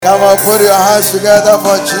Come on, put your hands together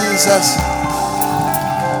for Jesus.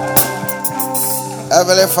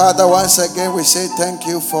 Heavenly Father, once again we say thank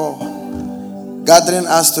you for gathering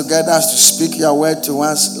us together to speak your word to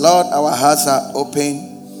us. Lord, our hearts are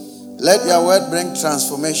open. Let your word bring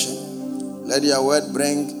transformation. Let your word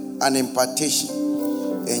bring an impartation.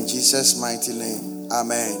 In Jesus' mighty name.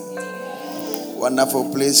 Amen.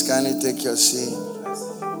 Wonderful. Please kindly take your seat.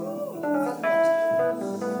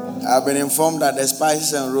 I've been informed that the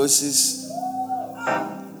spices and roses,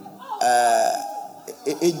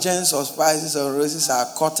 agents of spices and roses are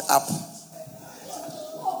caught up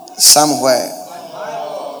somewhere.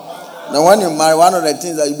 Now, when you marry, one of the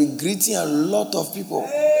things that you'll be greeting a lot of people.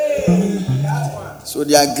 So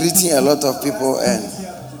they are greeting a lot of people, and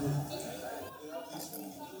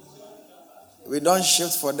we don't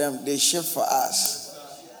shift for them, they shift for us.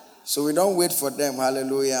 So we don't wait for them.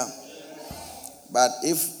 Hallelujah. But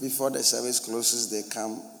if before the service closes they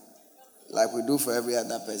come, like we do for every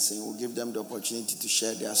other person, we'll give them the opportunity to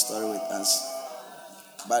share their story with us.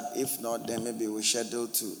 But if not, then maybe we schedule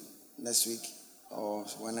to next week or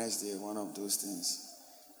Wednesday, one of those things.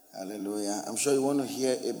 Hallelujah. I'm sure you want to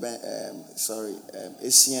hear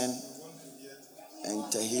Asian and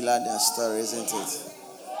Tehila, their story, isn't it?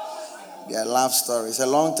 Their love story. It's a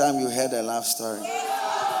long time you heard a love story.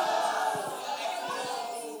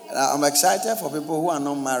 And I'm excited for people who are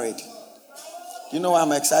not married. You know why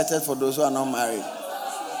I'm excited for those who are not married?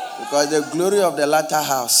 Because the glory of the latter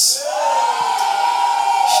house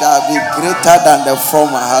shall be greater than the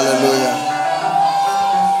former. Hallelujah.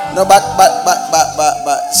 No,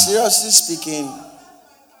 but seriously speaking,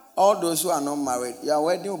 all those who are not married, your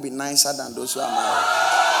wedding will be nicer than those who are married.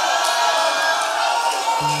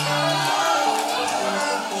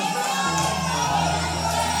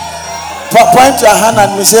 Point your hand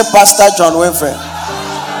at me, say, Pastor John Winfred.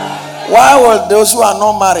 Why will those who are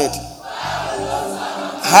not married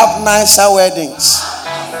have nicer weddings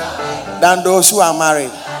than those who are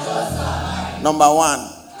married? Number one,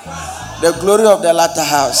 the glory of the latter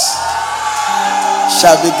house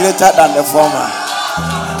shall be greater than the former.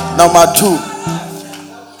 Number two,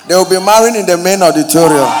 they will be married in the main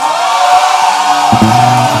auditorium.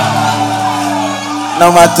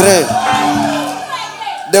 Number three,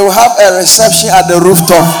 they will have a reception at the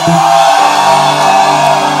rooftop.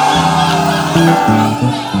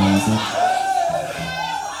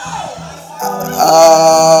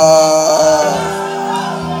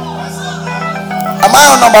 Am I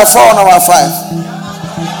on number 4 or number 5?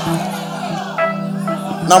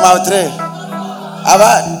 Number 3.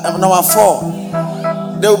 Number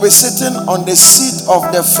 4. They will be sitting on the seat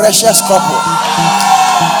of the freshest couple.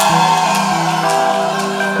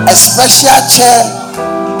 A special chair.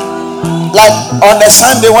 Like on the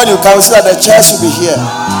Sunday when you come, see that the chairs will be here.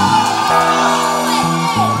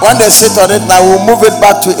 When they sit on it, now we'll move it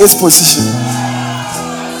back to its position.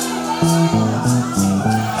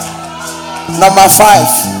 Number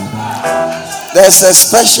 5, there's a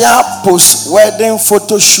special post-wedding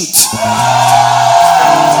photo shoot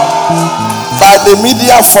by the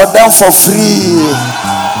media for them for free.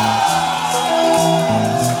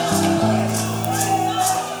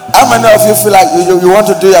 How many of you feel like you want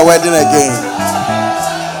to do your wedding again?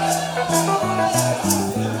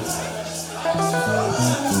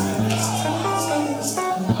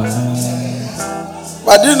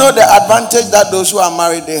 But do you know the advantage that those who are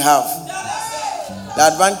married they have? The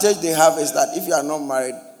advantage they have is that if you are not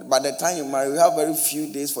married, by the time you marry, you have very few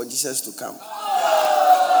days for Jesus to come.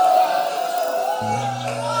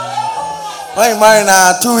 When you marry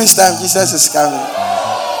now, 2 weeks time, Jesus is coming.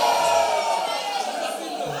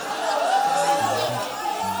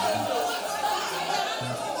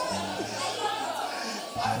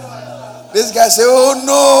 This guy say, oh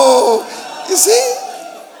no. You see,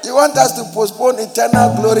 you want us to postpone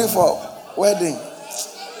eternal glory for wedding.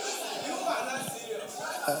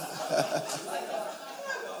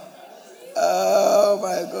 Oh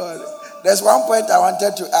my God. There's one point I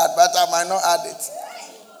wanted to add, but I might not add it.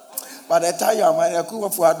 By the time you are married,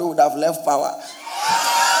 Akumafuado would have left power.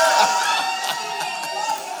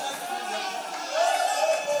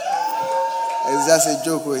 It's just a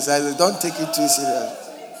joke. Don't take it too serious.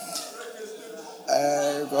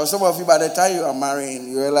 Because some of you, by the time you are marrying,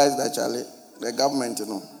 you realize that Charlie, the government,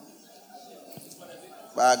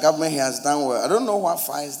 but our government has done well. I don't know what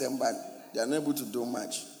fines them, but they are unable to do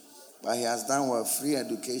much. But he has done well, free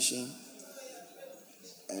education,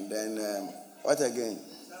 and then what again?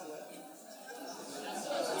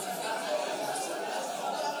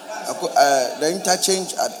 The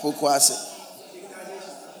interchange at Pokwase,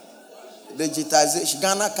 digitization,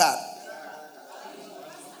 Ghana card,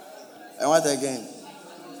 and what again?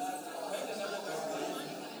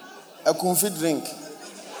 A kumfi drink.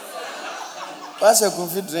 What's a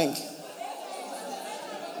kumfi drink?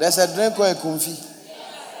 There's a drink called a kumfi.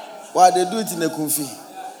 Why they do it in a kumfi?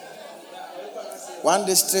 One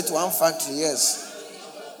district, one factory, yes.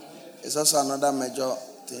 It's also another major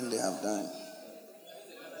thing they have done.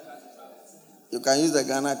 You can use the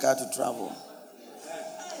Ghana card to travel.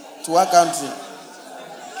 To what country?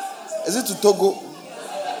 Is it to Togo?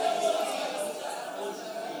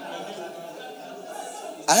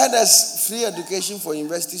 I heard there's free education for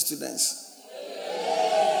university students.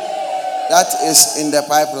 That is in the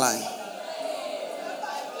pipeline.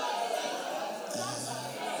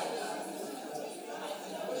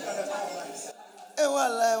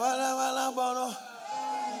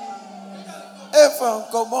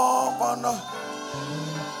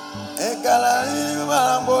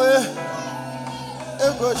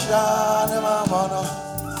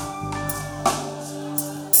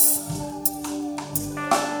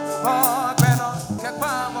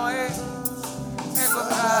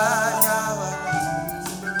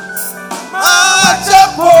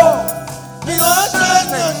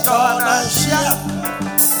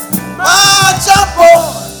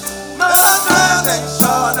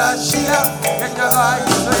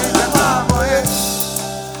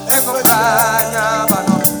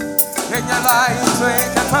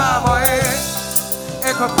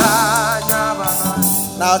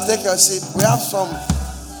 Now take your seat. We have some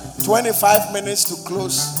 25 minutes to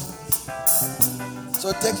close.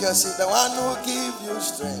 So take your seat. The one who gives you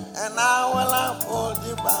strength, and I will uphold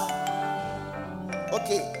you back.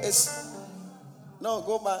 Okay, no,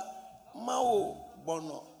 go back. Mao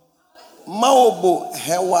bono. Mao bo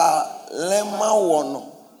hewa le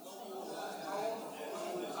mawono.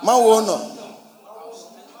 Mawono.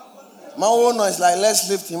 Mawono is like, let's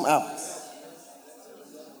lift him up.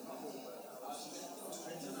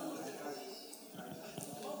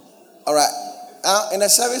 All right. In the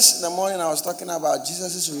service in the morning, I was talking about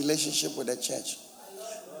Jesus' relationship with the church.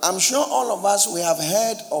 I'm sure all of us, we have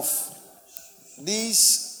heard of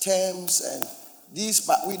these terms and these,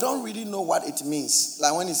 but we don't really know what it means.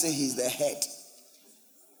 Like when he say he's the head.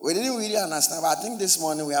 We didn't really understand, but I think this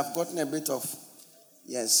morning we have gotten a bit of,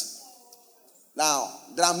 yes. Now,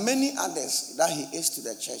 there are many others that he is to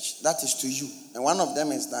the church. That is to you. And one of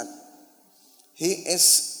them is that he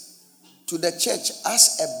is to the church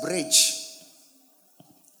as a bridge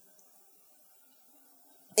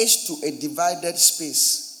is to a divided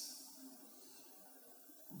space.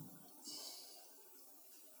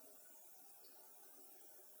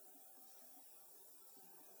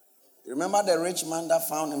 Remember the rich man that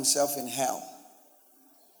found himself in hell?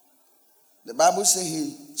 The Bible says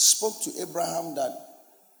he spoke to Abraham that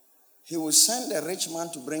he will send the rich man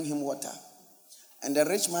to bring him water. And the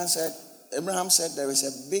rich man said, Abraham said, there is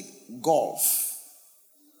a big gulf,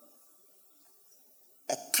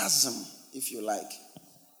 a chasm, if you like,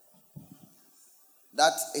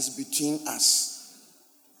 that is between us.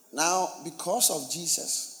 Now, because of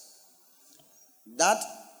Jesus, that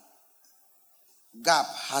gap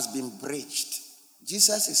has been bridged.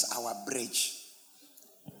 Jesus is our bridge.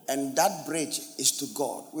 And that bridge is to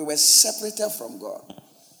God. We were separated from God.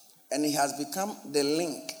 And he has become the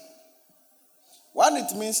link. What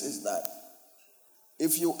it means is that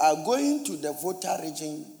if you are going to the Volta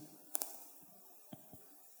region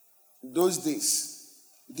those days,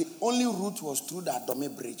 the only route was through the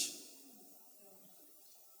Adome Bridge.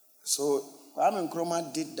 So Kwame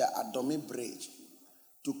Nkrumah did the Adome Bridge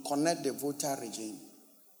to connect the Volta region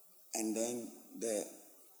and then the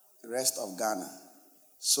rest of Ghana.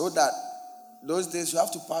 So that those days you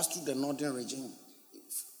have to pass through the northern region.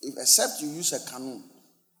 Except you use a canoe.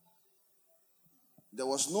 There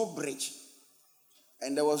was no bridge.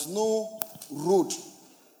 And there was no road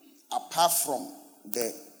apart from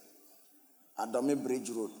the Adome Bridge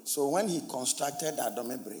road. So when he constructed the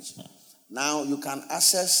Adome Bridge, now you can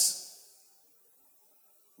access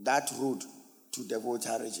that road to the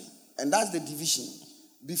Volta region. And that's the division.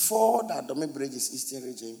 Before the Adome Bridge is Eastern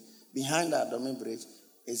region, behind the Adome Bridge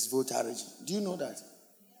is Volta region. Do you know that?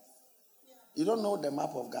 You don't know the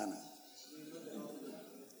map of Ghana.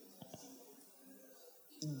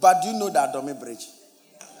 But do you know the Adome Bridge?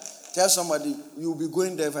 Tell somebody, you'll be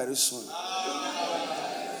going there very soon.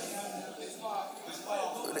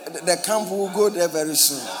 The camp will go there very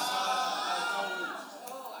soon.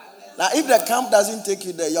 Now, if the camp doesn't take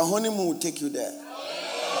you there, your honeymoon will take you there.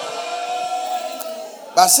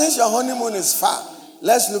 But since your honeymoon is far,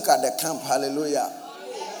 let's look at the camp. Hallelujah.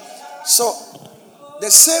 So, the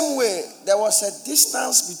same way, there was a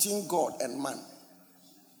distance between God and man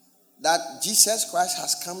that Jesus Christ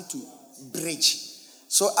has come to bridge.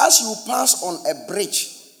 So as you pass on a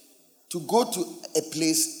bridge to go to a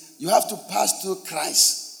place, you have to pass through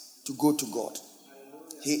Christ to go to God.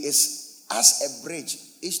 He is as a bridge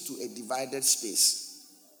is to a divided space.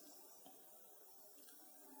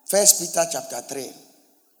 1 Peter chapter 3.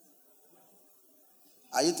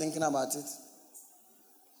 Are you thinking about it?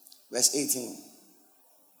 Verse 18.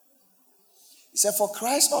 He said, for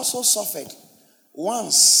Christ also suffered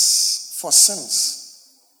once for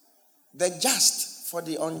sins, the just for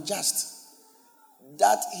the unjust,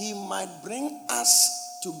 that he might bring us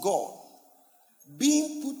to God,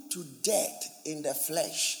 being put to death in the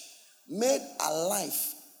flesh, made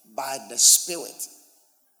alive by the Spirit,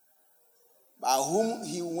 by whom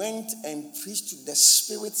he went and preached to the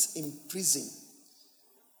spirits in prison.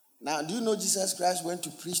 Now, do you know Jesus Christ went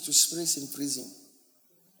to preach to spirits in prison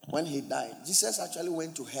when he died? Jesus actually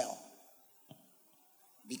went to hell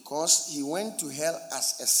because he went to hell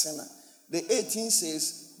as a sinner. The 18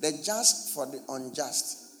 says, the just for the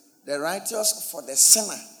unjust, the righteous for the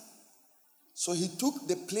sinner. So he took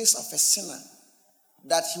the place of a sinner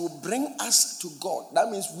that he would bring us to God. That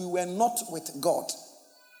means we were not with God.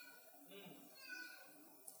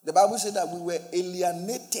 The Bible said that we were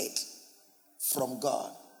alienated from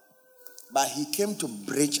God, but he came to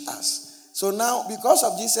bridge us. So now, because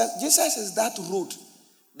of Jesus, Jesus is that road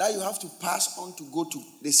that you have to pass on to go to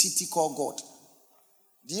the city called God.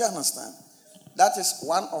 Do you understand? That is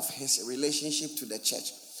one of his relationship to the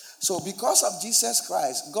church. So because of Jesus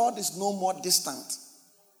Christ, God is no more distant.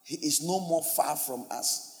 He is no more far from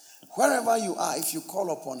us. Wherever you are, if you call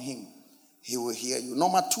upon him, he will hear you.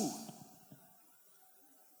 Number 2,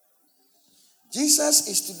 Jesus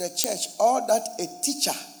is to the church all that a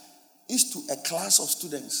teacher is to a class of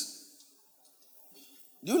students.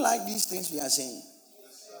 Do you like these things we are saying?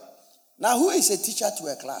 Now, who is a teacher to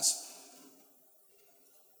a class?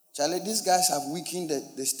 Charlie, these guys have weakened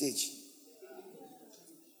the stage.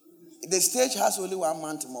 The stage has only 1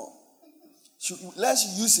 month more. Let's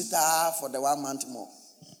use it for the 1 month more.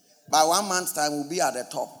 By 1 month time, we'll be at the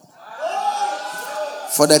top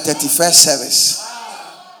for the 31st service.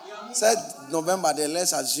 Said November, then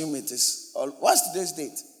let's assume it is. What's today's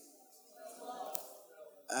date?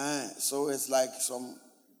 So it's like some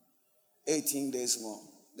 18 days more.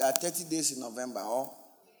 There are 30 days in November.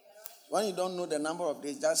 When you don't know the number of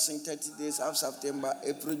days, just sing 30 days of September,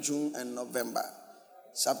 April, June, and November.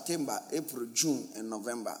 September, April, June, and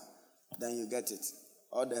November. Then you get it.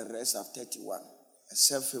 All the rest are 31,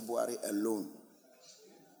 except February alone,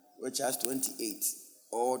 which has 28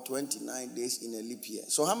 or 29 days in a leap year.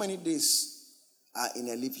 So how many days are in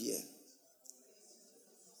a leap year?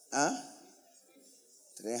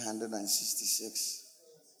 366.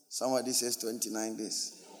 Somebody says 29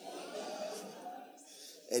 days.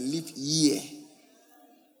 A leap year.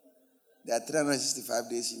 There are 365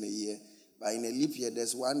 days in a year, but in a leap year,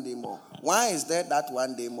 there's 1 day more. Why is there that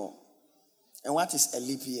 1 day more? And what is a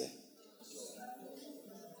leap year?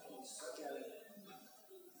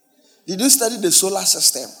 Did you study the solar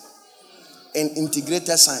system in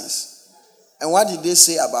integrated science? And what did they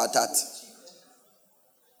say about that?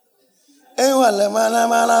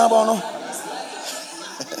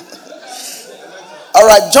 All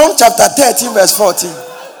right, John chapter 13, verse 14.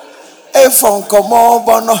 It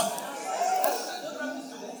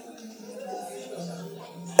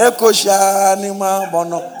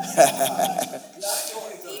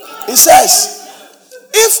says,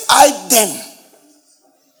 if I then,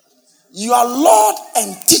 your Lord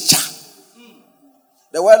and teacher.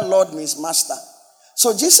 The word Lord means master.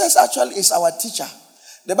 So Jesus actually is our teacher.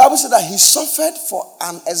 The Bible says that he suffered for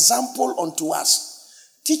an example unto us.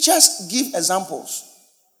 Teachers give examples.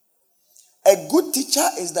 A good teacher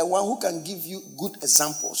is the one who can give you good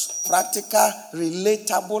examples, practical,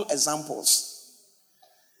 relatable examples.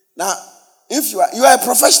 Now, if you are a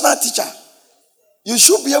professional teacher, you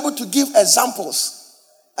should be able to give examples.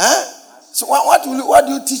 So what do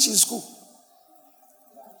you teach in school?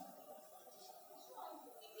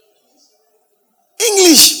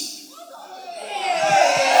 English.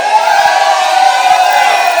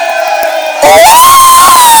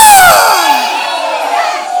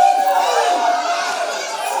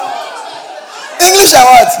 English and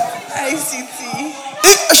what? ICT.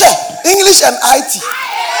 English and IT.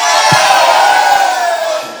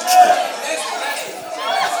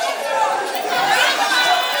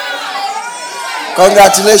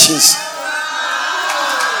 Congratulations.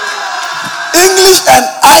 English and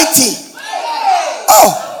IT.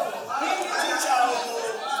 Oh.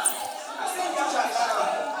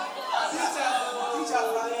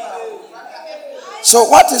 So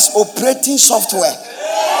what is operating software?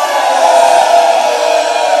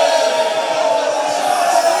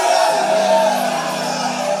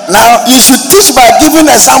 Now, you should teach by giving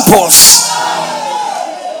examples.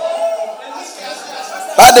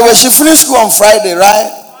 By the way, she finished school on Friday,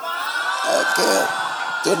 right? Okay.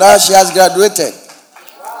 So now she has graduated.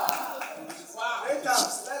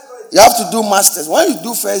 You have to do masters. When you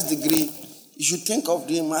do first degree, you should think of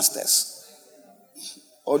doing masters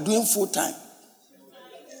or doing full time.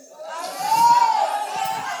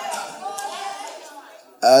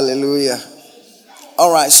 Hallelujah.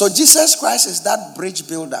 All right. So Jesus Christ is that bridge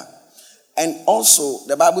builder. And also,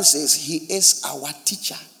 the Bible says he is our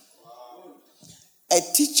teacher. A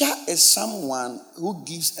teacher is someone who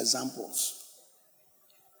gives examples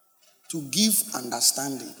to give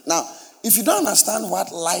understanding. Now, if you don't understand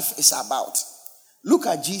what life is about, look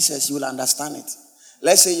at Jesus, you will understand it.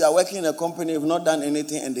 Let's say you are working in a company, you've not done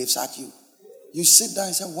anything, and they've sacked you. You sit down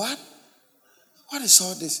and say, what? What is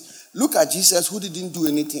all this? Look at Jesus who didn't do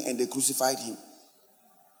anything and they crucified him.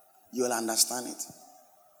 You will understand it.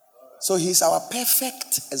 So he's our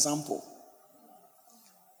perfect example.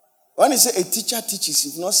 When you say a teacher teaches,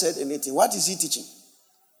 you've not said anything. What is he teaching?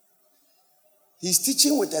 He's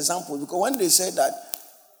teaching with example. Because when they say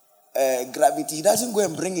that gravity, he doesn't go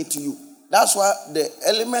and bring it to you. That's why the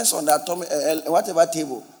elements on the atomic, whatever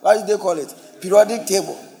table, what do they call it? Periodic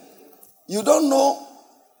table. You don't know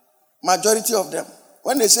majority of them.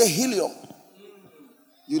 When they say helium,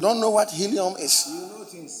 you don't know what helium is. You know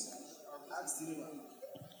things.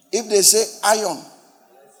 If they say iron,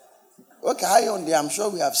 okay, iron there, I'm sure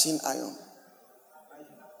we have seen iron.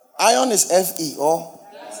 Iron is Fe, or?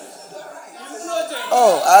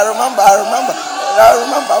 Oh, I remember.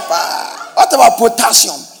 What about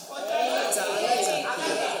potassium?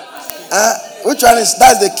 Which one is,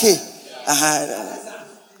 that's the K.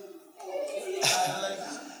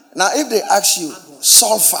 Now, if they ask you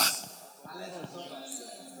sulfur,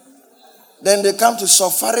 then they come to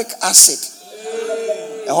sulfuric acid.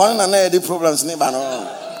 Problems.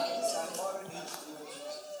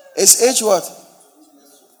 It's H what?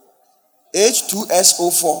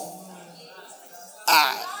 H2SO4.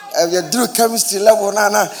 If you do chemistry level,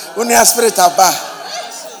 only a spirit about.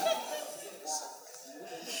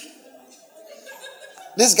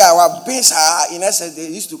 This guy was based, in essence, they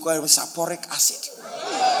used to call him sulfuric acid.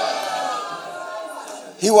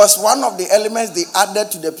 He was one of the elements they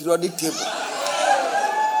added to the periodic table.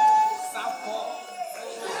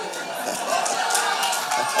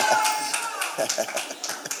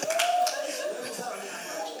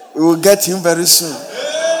 We will get him very soon.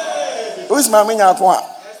 Who is Mami Nyakwa?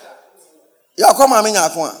 You are called Mami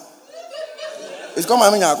Nyakwa. It's called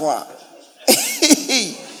Mami Nyakwa.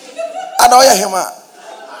 I don't hear him.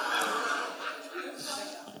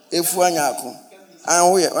 If you are Nyakwa,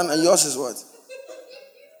 and we and yours is what?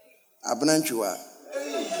 Abnanchua.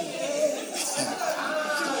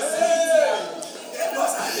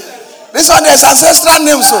 This one is ancestral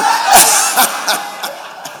name, so.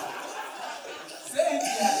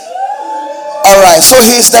 All right, so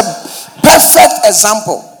he is the perfect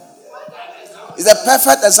example. He's the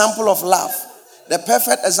perfect example of love, the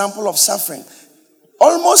perfect example of suffering.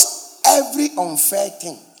 Almost every unfair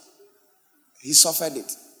thing, he suffered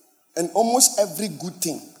it. And almost every good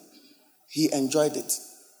thing, he enjoyed it.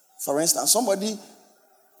 For instance, somebody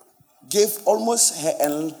gave almost her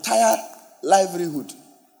entire livelihood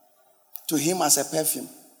to him as a perfume.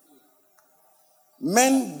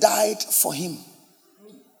 Men died for him.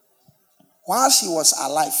 Whilst he was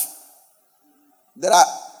alive,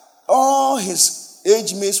 all his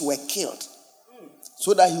age mates were killed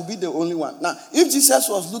so that he'll be the only one. Now, if Jesus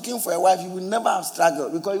was looking for a wife, he would never have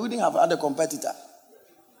struggled because he wouldn't have other competitor.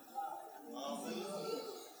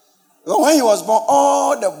 But when he was born,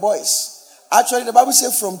 all the boys, actually the Bible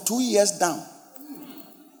says from 2 years down.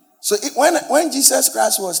 So when Jesus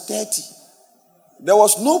Christ was 30, there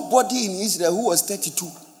was nobody in Israel who was 32,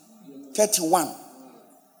 31.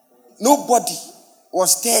 Nobody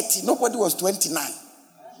was 30. Nobody was 29.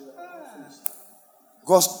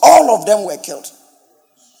 Because all of them were killed.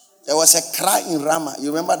 There was a cry in Ramah. You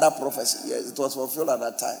remember that prophecy? Yes, it was fulfilled at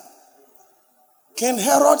that time. King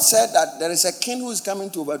Herod said that there is a king who is coming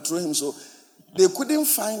to overthrow him. So they couldn't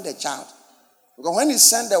find the child. Because when he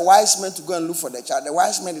sent the wise men to go and look for the child, the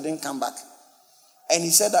wise men didn't come back. And he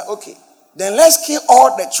said that, okay, then let's kill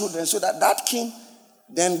all the children so that king,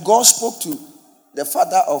 then God spoke to the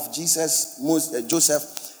father of Jesus, Joseph,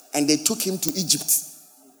 and they took him to Egypt.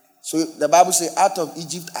 So the Bible says, out of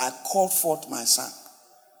Egypt I called forth my son.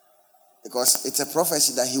 Because it's a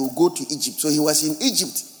prophecy that he will go to Egypt. So he was in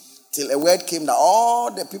Egypt till a word came that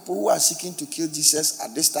all the people who are seeking to kill Jesus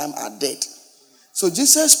at this time are dead. So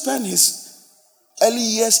Jesus spent his early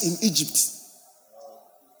years in Egypt.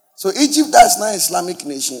 So Egypt, that's now Islamic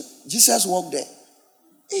nation. Jesus walked there.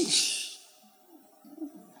 Eesh.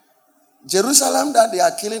 Jerusalem, that they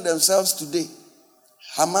are killing themselves today,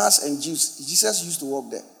 Hamas and Jews, Jesus used to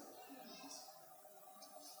walk there.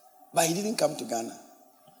 But he didn't come to Ghana.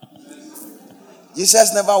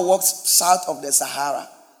 Jesus never walked south of the Sahara.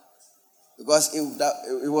 Because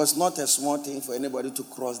it was not a small thing for anybody to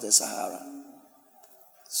cross the Sahara.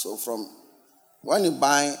 So from when you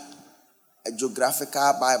buy a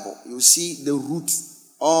geographical Bible, you see the route,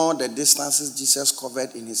 all the distances Jesus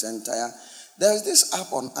covered in his entire. There is this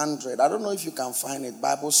app on Android. I don't know if you can find it,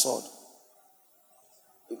 Bible Sword.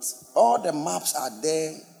 All the maps are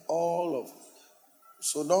there,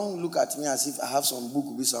 so don't look at me as if I have some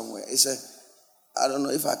book be somewhere. I don't know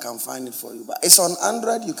if I can find it for you, but it's on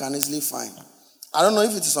Android, you can easily find. I don't know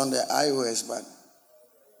if it is on the iOS, but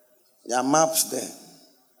there are maps there.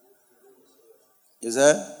 Is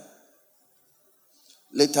there?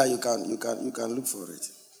 Later you can look for it.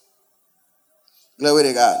 Glory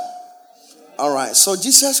to God. All right. So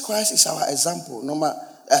Jesus Christ is our example,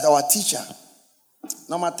 our teacher.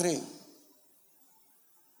 Number 3.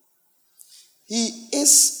 He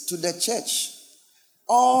is to the church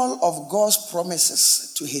all of God's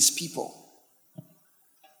promises to his people.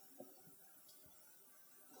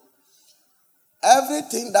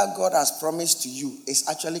 Everything that God has promised to you is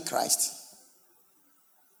actually Christ.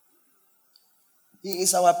 He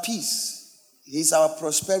is our peace. He is our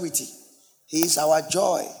prosperity. He is our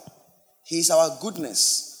joy. He is our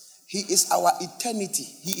goodness. He is our eternity.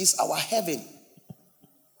 He is our heaven.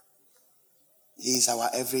 He is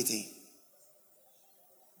our everything.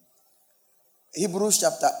 Hebrews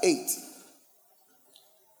chapter 8,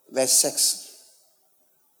 verse 6.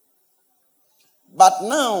 But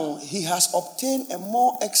now he has obtained a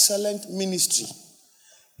more excellent ministry,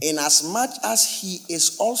 inasmuch as he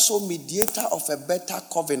is also mediator of a better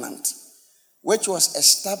covenant, which was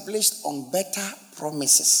established on better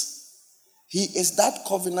promises. He is that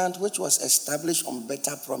covenant which was established on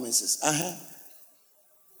better promises.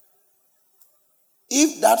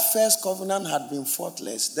 If that first covenant had been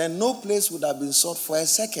faultless, then no place would have been sought for a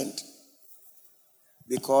second.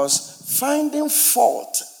 Because finding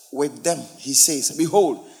fault with them, he says,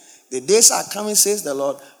 behold, the days are coming, says the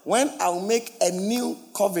Lord, when I'll make a new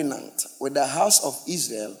covenant with the house of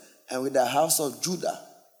Israel and with the house of Judah.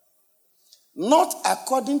 Not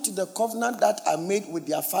according to the covenant that I made with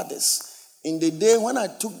their fathers in the day when I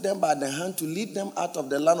took them by the hand to lead them out of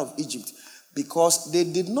the land of Egypt, because they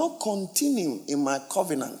did not continue in my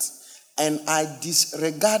covenant, and I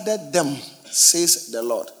disregarded them, says the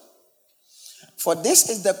Lord. For this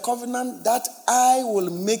is the covenant that I will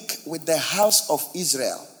make with the house of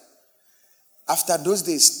Israel. After those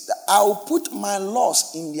days, I will put my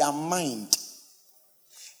laws in their mind,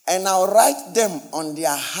 and I'll write them on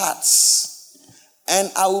their hearts,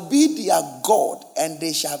 and I will be their God, and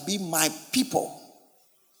they shall be my people.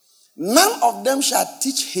 None of them shall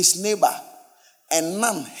teach his neighbor, and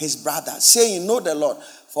none his brother, saying, know the Lord,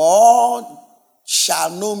 for all shall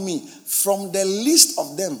know me, from the least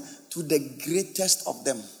of them to the greatest of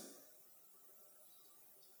them.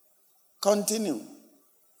 Continue.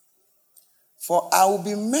 For I will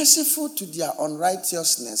be merciful to their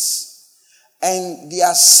unrighteousness, and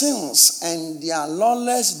their sins and their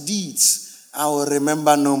lawless deeds I will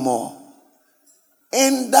remember no more.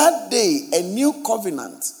 In that day, a new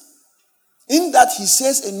covenant. In that he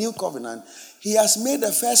says a new covenant, he has made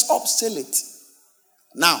the first obsolete.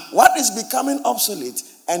 Now, what is becoming obsolete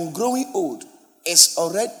and growing old is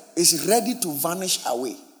ready to vanish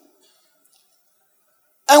away.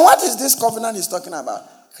 And what is this covenant he's talking about?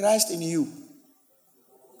 Christ in you.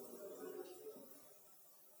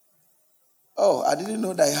 Oh, I didn't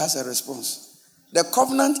know that he has a response. The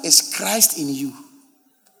covenant is Christ in you.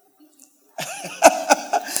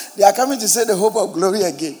 They are coming to say the hope of glory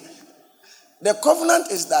again. The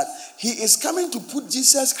covenant is that he is coming to put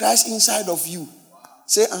Jesus Christ inside of you.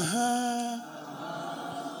 Say,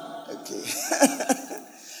 Okay.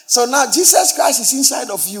 So now Jesus Christ is inside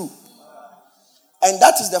of you. And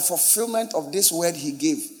that is the fulfillment of this word he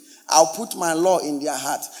gave. I'll put my law in their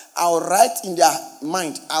heart. I'll write in their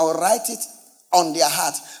mind. I'll write it on their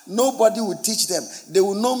heart. Nobody will teach them. They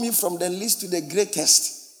will know me from the least to the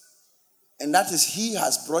greatest. And that is he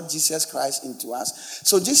has brought Jesus Christ into us.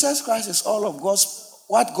 So Jesus Christ is all of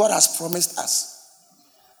what God has promised us.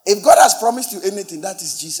 If God has promised you anything, that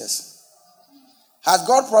is Jesus. Has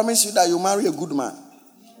God promised you that you marry a good man?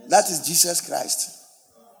 That is Jesus Christ.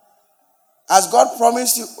 Has God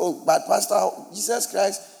promised you, but Pastor, Jesus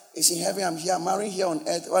Christ is in heaven, I'm here, I'm marrying here on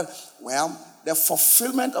earth. Well, the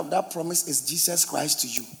fulfillment of that promise is Jesus Christ to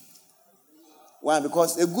you. Why?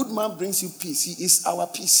 Because a good man brings you peace. He is our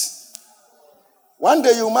peace. One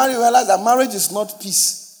day you marry, you realize that marriage is not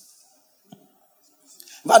peace.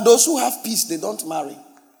 But those who have peace, they don't marry.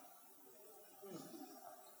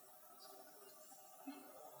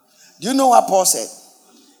 Do you know what Paul said?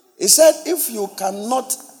 He said, if you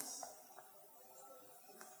cannot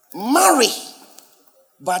marry,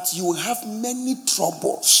 but you have many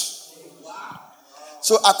troubles.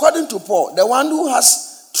 So according to Paul, the one who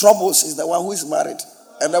has troubles is the one who is married.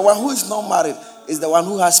 And the one who is not married is the one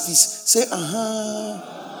who has peace. Say,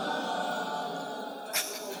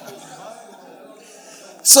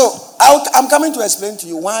 So I'm coming to explain to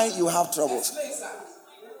you why you have troubles.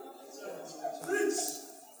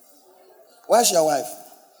 Where's your wife?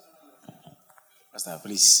 Pastor,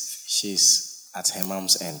 please, she's at her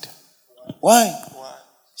mom's end. Why?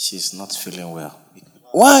 She's not feeling well.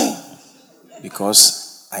 Why?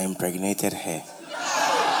 Because I impregnated her.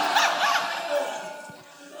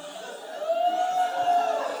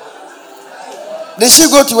 Did she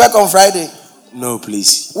go to work on Friday? No,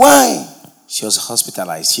 please. Why? She was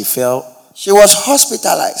hospitalized. She fell. She was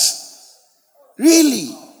hospitalized.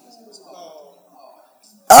 Really?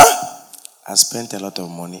 Huh? I spent a lot of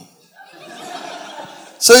money.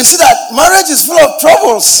 So you see that marriage is full of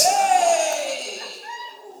troubles.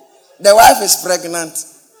 The wife is pregnant.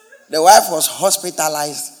 The wife was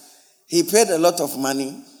hospitalized. He paid a lot of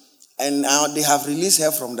money. And now they have released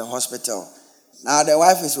her from the hospital. Now the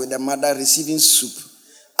wife is with the mother receiving soup.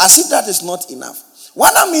 As if that is not enough.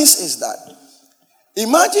 What that means is that,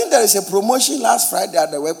 imagine there is a promotion last Friday at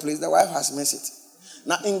the workplace. The wife has missed it.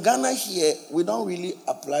 Now in Ghana here, we don't really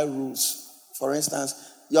apply rules. For instance,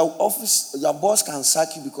 your boss can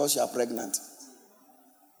sack you because you are pregnant.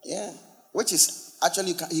 Yeah. Which is,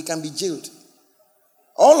 actually, he can be jailed.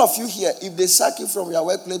 All of you here, if they sack you from your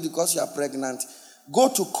workplace because you are pregnant, go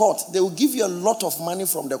to court. They will give you a lot of money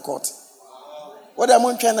from the court. What am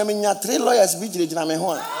I trying to mean? 3 lawyers be judged na me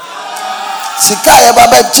ho. Sika e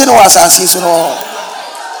baba chino asasi so no.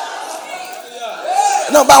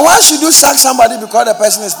 No, but why should you sack somebody because the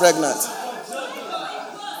person is pregnant?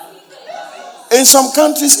 In some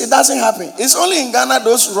countries, it doesn't happen. It's only in Ghana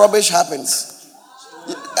those rubbish happens.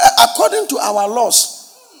 According to our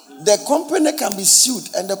laws, the company can be sued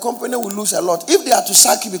and the company will lose a lot if they are to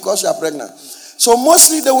sack you because you are pregnant. So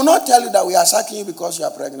mostly they will not tell you that we are sacking you because you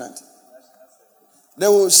are pregnant. They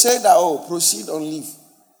will say that, proceed on leave.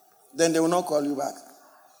 Then they will not call you back.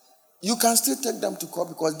 You can still take them to court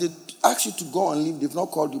because they asked you to go on leave. They've not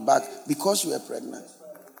called you back because you were pregnant.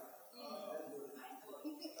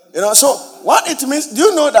 So what it means, do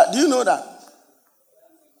you know that?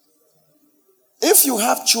 If you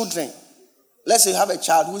have children, let's say you have a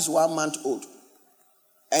child who is 1 month old,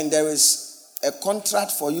 and there is a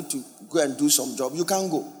contract for you to go and do some job, you can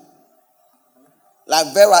go.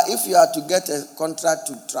 Like Vera, if you are to get a contract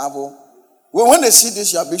to travel, when they see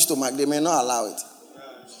this, your big stomach, they may not allow it.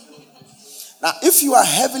 Now, if you are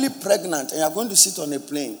heavily pregnant and you are going to sit on a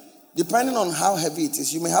plane, depending on how heavy it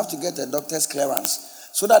is, you may have to get a doctor's clearance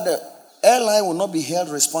so that the airline will not be held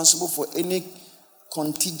responsible for any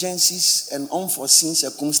contingencies and unforeseen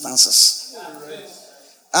circumstances.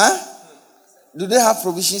 Do they have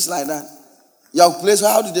provisions like that? Your place,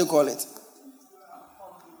 how do they call it?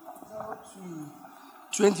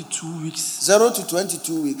 22 weeks. 0 to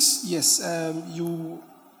 22 weeks. Yes, you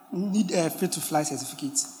need a fit to fly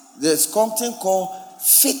certificate. There's something called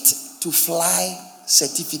fit to fly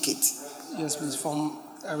certificate. Yes, please, from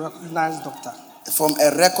a recognized doctor. From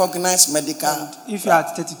a recognized medical. And if you are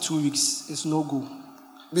at 32 weeks, it's no go.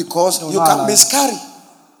 Because you can be scary.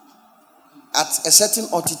 At a certain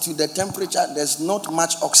altitude, the temperature, there's not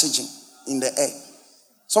much oxygen in the air.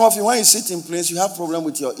 Some of you, when you sit in planes, you have problem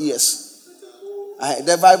with your ears.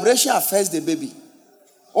 The vibration affects the baby.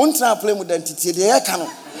 Don't try to play with the entity. The air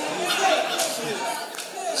cannot.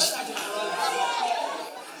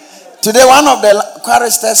 Today, one of the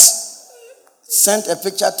choristers sent a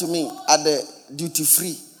picture to me at the duty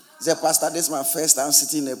free. He said, Pastor, this is my first time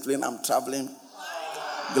sitting in a plane. I'm traveling.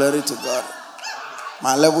 Glory to God.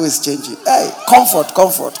 My level is changing. Hey, comfort.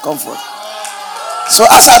 So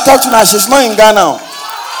as I talk to her, she's not in Ghana.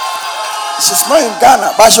 She's not in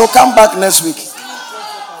Ghana, but she'll come back next week.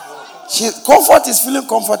 Comfort is feeling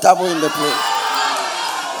comfortable in the plane.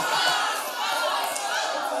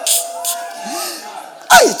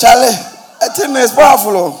 Hey, Charlie, I think it's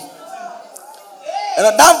powerful. And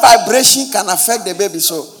that vibration can affect the baby.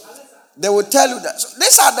 So they will tell you that. So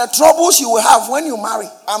these are the troubles you will have when you marry.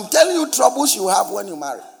 I'm telling you troubles you have when you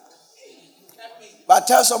marry. But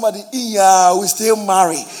tell somebody, yeah, we still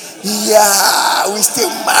marry. Yeah, we still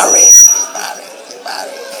marry.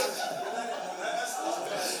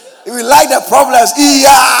 If we like the problems,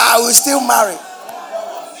 we still marry.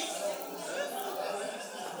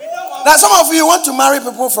 Now, some of you want to marry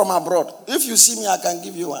people from abroad. If you see me, I can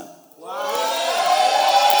give you one.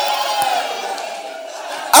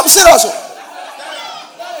 I'm serious.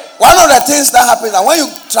 One of the things that happens that when you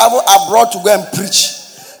travel abroad to go and preach,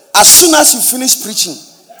 as soon as you finish preaching,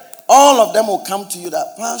 all of them will come to you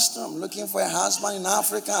that, Pastor, I'm looking for a husband in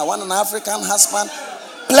Africa. I want an African husband.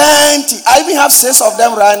 Plenty. I even have 6 of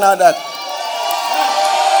them right now that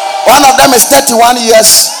one of them is 31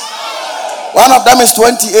 years. One of them is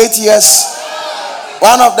 28 years.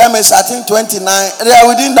 One of them is, I think, 29. They are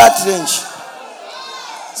within that range.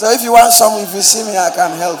 So if you want some, if you see me, I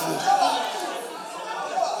can help you.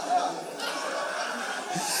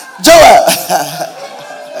 Joel.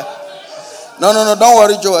 No, don't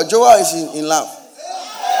worry, Joel. Joel is in love.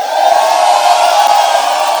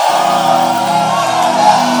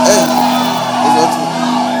 Hey, it's okay.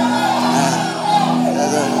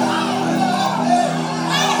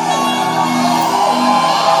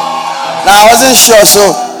 Now, I wasn't sure, so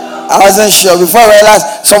I wasn't sure. Before I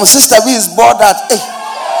realized, some sister B is bored that. Hey.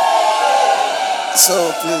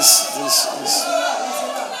 So, please.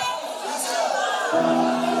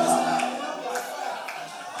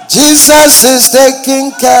 Jesus is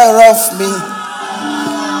taking care of me.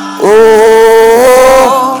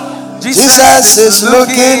 Oh, Jesus is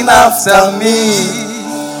looking after me.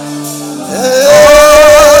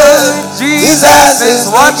 Oh, Jesus is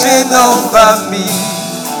watching over me.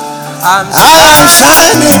 I am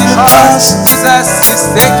shining because Jesus is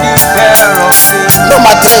taking care of me.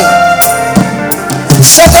 Number 3.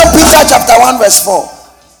 2 Peter chapter 1 verse 4.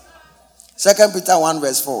 2 Peter 1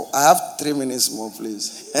 verse 4. I have 3 minutes more,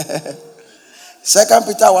 please. 2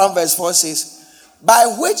 Peter 1 verse 4 says, by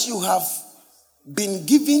which have been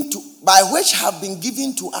given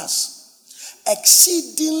to us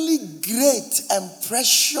exceedingly great and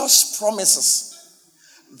precious promises,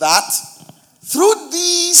 that through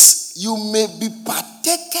these you may be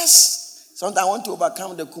partakers. Sometimes I want to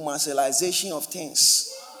overcome the commercialization of things.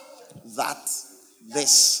 That,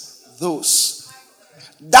 this, those.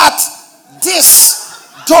 That,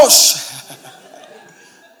 this, those.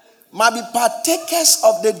 Might be partakers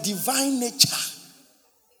of the divine nature.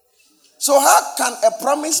 So how can a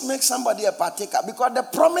promise make somebody a partaker? Because the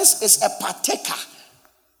promise is a partaker.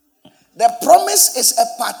 The promise is a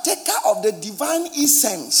partaker of the divine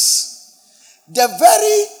essence. The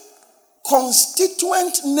very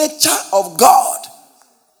constituent nature of God.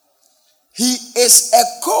 He is a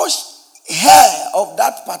co-heir of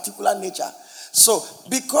that particular nature. So,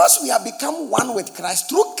 because we have become one with Christ,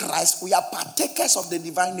 through Christ, we are partakers of the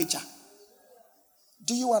divine nature.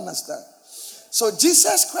 Do you understand? So,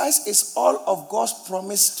 Jesus Christ is all of God's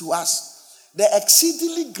promise to us. The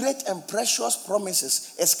exceedingly great and precious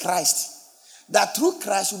promises is Christ. That through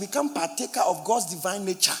Christ, we become partaker of God's divine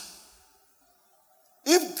nature.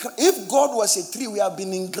 If God was a tree, we have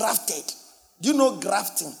been engrafted. Do you know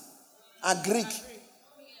grafting? Agric.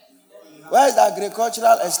 Where is the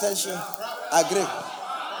agricultural extension? Agric.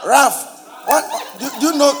 Ralph, what do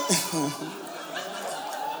you know?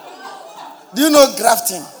 Do you know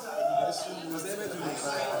grafting?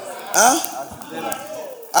 Huh?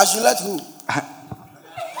 I should let who?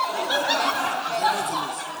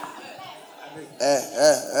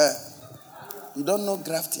 You don't know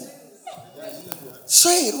grafting?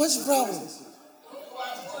 Say it. What's the problem?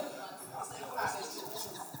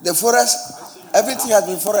 The forest, everything has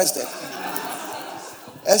been forested.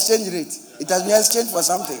 Exchange rate. It has been exchanged for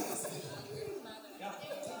something.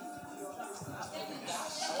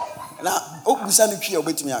 Now,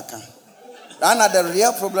 the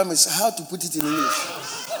real problem is how to put it in English.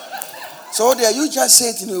 So there, you just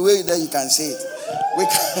say it in a way that you can say it.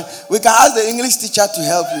 We can ask the English teacher to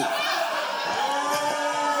help you.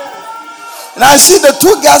 And I see the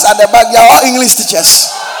 2 girls at the back, they are all English teachers.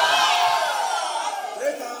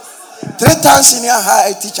 3 times senior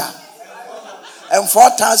high teacher. And 4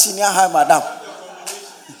 times senior high madam.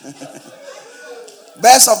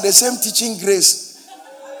 Best of the same teaching grace.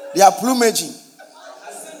 They are plumaging.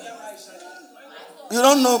 You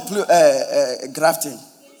don't know grafting.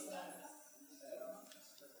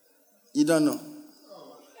 You don't know.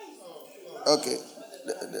 Okay.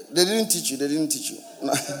 They didn't teach you.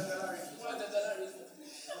 No.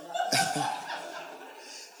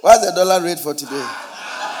 What's the dollar rate for today?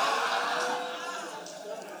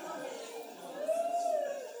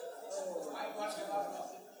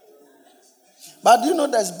 But do you know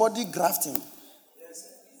there's body grafting?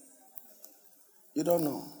 You don't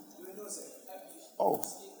know. Oh.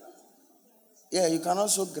 Yeah, you can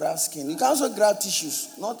also graft skin. You can also graft tissues,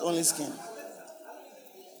 not only skin.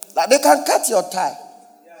 Like they can cut your tie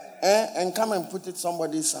and come and put it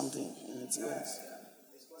somebody something.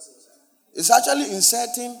 It's actually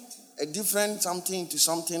inserting a different something to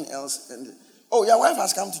something else. And oh, your wife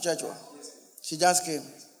has come to church. Oh? She just came.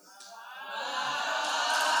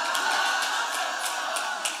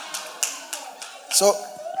 So,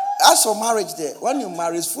 as for marriage there, when you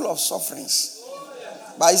marry, it's full of sufferings.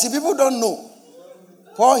 But you see, people don't know.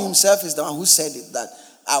 Paul himself is the one who said it, that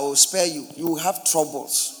I will spare you. You will have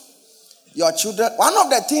troubles. Your children, one of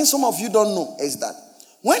the things some of you don't know is that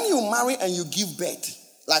when you marry and you give birth,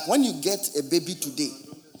 like when you get a baby today,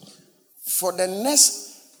 for the next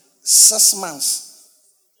 6 months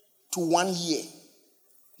to 1 year,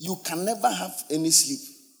 you can never have any sleep.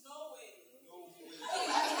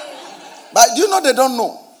 But do you know they don't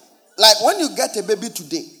know? Like when you get a baby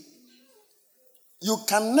today, you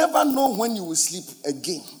can never know when you will sleep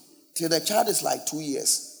again till the child is like 2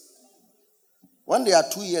 years. When they are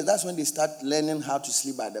 2 years, that's when they start learning how to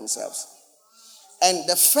sleep by themselves. And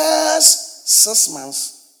the first 6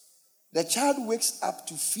 months, the child wakes up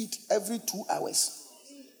to feed every 2 hours.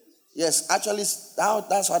 Yes, actually,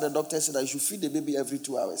 that's why the doctor said that you should feed the baby every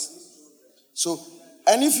 2 hours. So,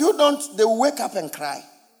 and if you don't, they will wake up and cry.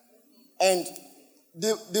 And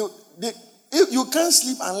you can't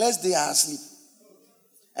sleep unless they are asleep.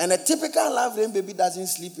 And a typical live-rain baby doesn't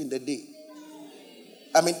sleep in the day.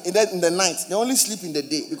 I mean, in the night. They only sleep in the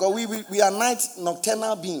day because we are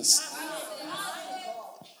nocturnal beings.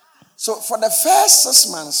 So for the first 6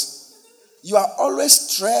 months, you are always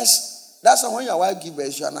stressed. That's why when your wife gives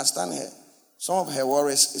birth, you understand her. Some of her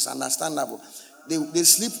worries is understandable. They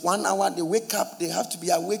sleep 1 hour, they wake up, they have to be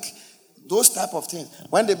awake. Those type of things.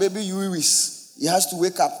 When the baby urines, he has to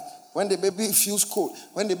wake up. When the baby feels cold,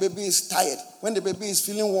 when the baby is tired, when the baby is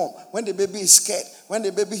feeling warm, when the baby is scared, when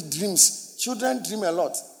the baby dreams. Children dream a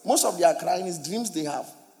lot. Most of their crying is dreams they have.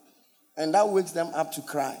 And that wakes them up to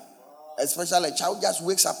cry. Especially a child just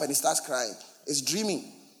wakes up and he starts crying. It's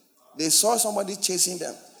dreaming. They saw somebody chasing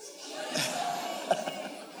them.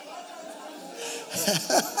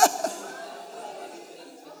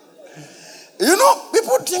 You know,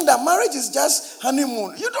 people think that marriage is just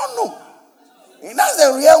honeymoon. You don't know. That's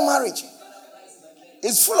the real marriage.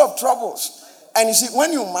 It's full of troubles. And you see,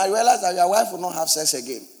 when you marry, you realize that your wife will not have sex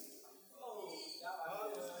again.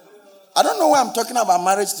 I don't know why I'm talking about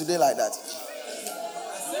marriage today like that.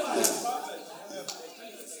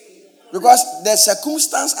 Because the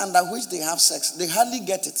circumstance under which they have sex, they hardly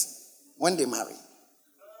get it when they marry.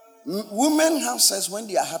 Women have sex when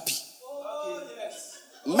they are happy.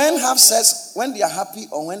 Men have sex when they are happy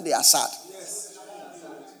or when they are sad.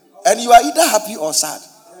 And you are either happy or sad.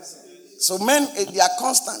 So men, they are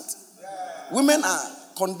constant. Women are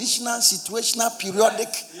conditional, situational, periodic.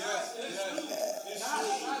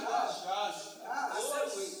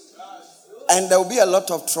 And there will be a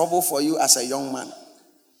lot of trouble for you as a young man.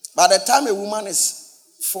 By the time a woman is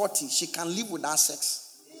 40, she can live without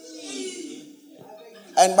sex.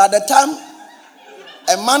 And by the time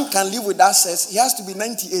a man can live without sex, he has to be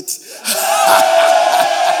 98.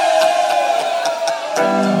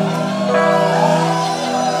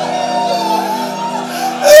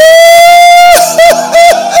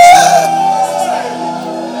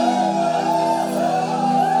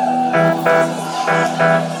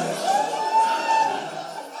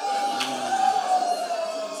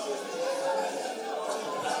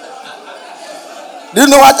 Do you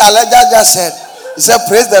know what Elijah just said? He said,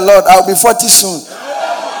 praise the Lord, I'll be 40 soon.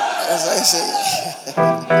 That's what he said.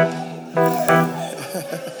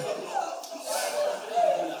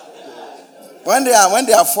 When they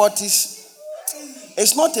are 40s,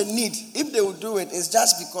 it's not a need. If they will do it, it's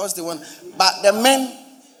just because they want. But the men,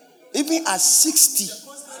 even at 60,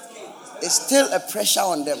 it's still a pressure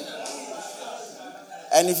on them.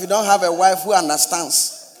 And if you don't have a wife who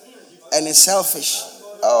understands and is selfish,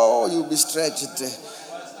 oh, you'll be stretched.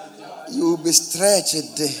 You'll be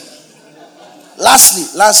stretched.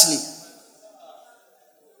 Lastly,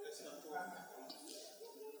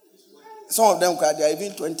 some of them, they are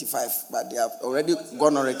even 25, but they have already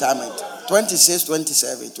gone on retirement. 26,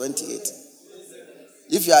 27, 28.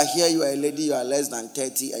 If you are here, you are a lady, you are less than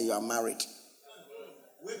 30, and you are married.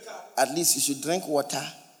 At least you should drink water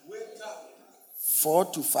 4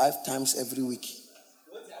 to 5 times every week.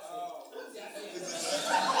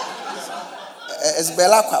 It's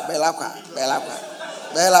belakwa.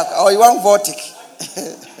 Or you want vortic.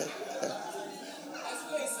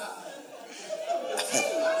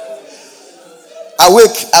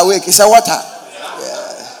 Awake. It's a water.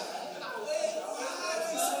 Yeah.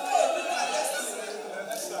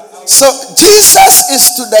 So Jesus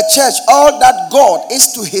is to the church all that God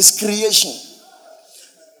is to his creation.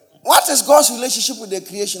 What is God's relationship with the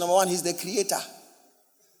creation? Number one, He's the creator.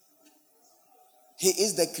 He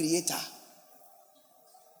is the creator.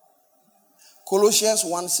 Colossians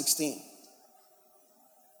 1:16.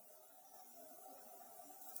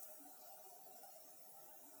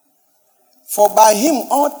 For by him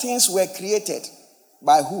all things were created.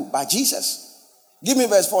 By who? By Jesus. Give me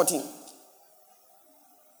verse 14.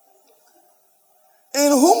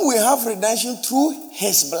 In whom we have redemption through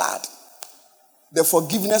his blood, the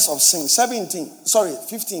forgiveness of sins.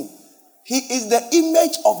 15. He is the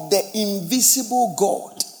image of the invisible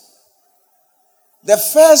God, the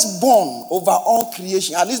firstborn over all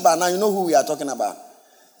creation. At least by now you know who we are talking about.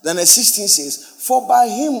 Then the 16 says, for by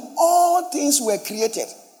him all things were created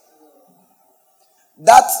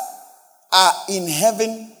that are in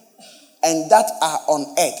heaven and that are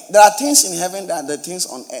on earth. There are things in heaven that are the things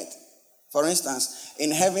on earth. For instance,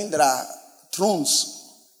 in heaven there are thrones.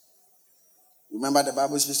 Remember the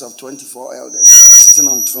Bible speaks of 24 elders sitting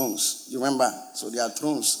on thrones. You remember? So there are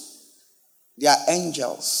thrones. There are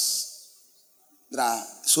angels. There are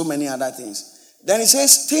so many other things. Then it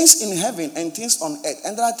says things in heaven and things on earth.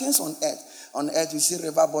 And there are things on earth. On earth we see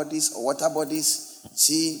river bodies, water bodies,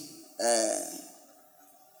 see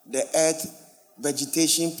the earth,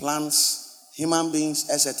 vegetation, plants, human beings,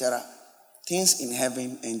 etc. Things in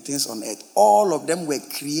heaven and things on earth. All of them were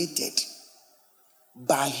created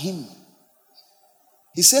by him.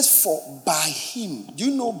 He says, for by him. Do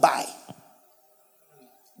you know by?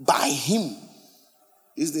 By him.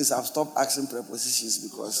 These days I've stopped asking prepositions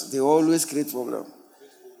because they always create problem.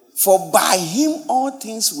 For by him all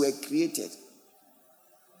things were created.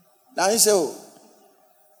 Now you say, oh,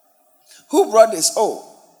 who brought this? Oh,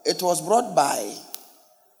 it was brought by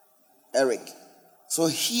Eric. So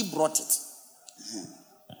he brought it.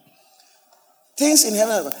 Things in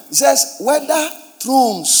heaven. It says, whether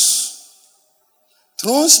thrones.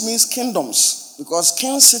 Thrones means kingdoms. Because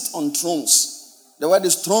kings sit on thrones. The word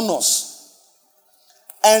is thronos.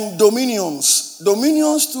 And dominions.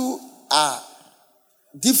 Dominions too are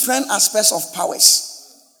different aspects of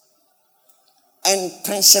powers. And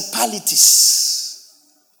principalities.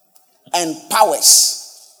 And powers.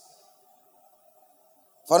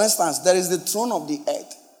 For instance, there is the throne of the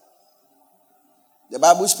earth. The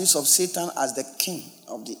Bible speaks of Satan as the king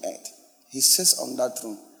of the earth. He sits on that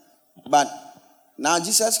throne. But now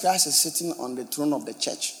Jesus Christ is sitting on the throne of the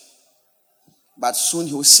church. But soon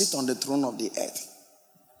he will sit on the throne of the earth.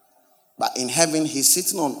 But in heaven, he's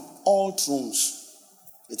sitting on all thrones.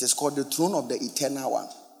 It is called the throne of the eternal one.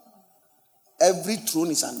 Every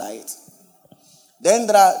throne is under it. Then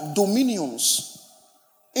there are dominions,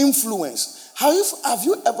 influence. Have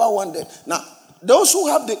you ever wondered? Now, those who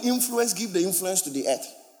have the influence give the influence to the earth.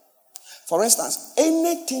 For instance,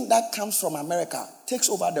 anything that comes from America takes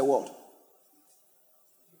over the world.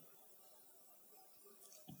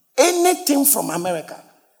 Anything from America,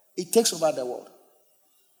 it takes over the world.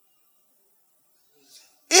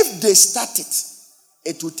 If they start it,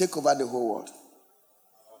 it will take over the whole world.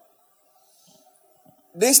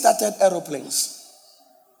 They started aeroplanes.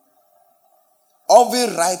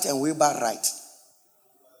 Orville Wright and Wilbur Wright.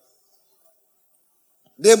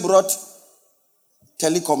 They brought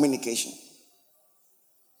telecommunication.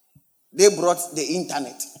 They brought the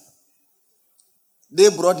internet. They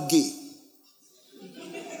brought gay.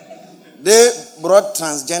 They brought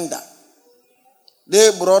transgender.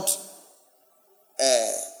 They brought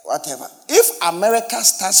whatever. If America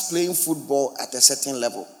starts playing football at a certain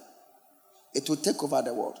level, it will take over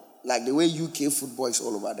the world. Like the way UK football is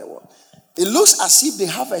all over the world. It looks as if they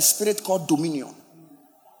have a spirit called dominion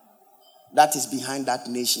that is behind that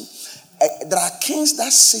nation. There are kings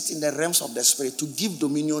that sit in the realms of the spirit to give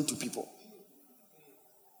dominion to people.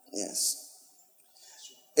 Yes.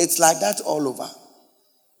 It's like that all over.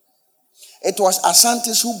 It was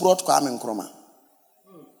Asantis who brought Kwame Nkrumah.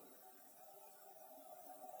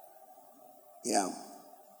 Yeah.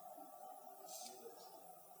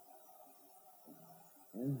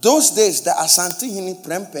 Those days, the Asante Hini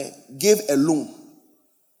Prempe gave a loan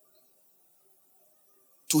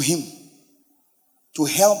to him to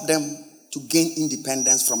help them to gain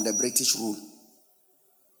independence from the British rule.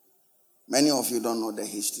 Many of you don't know the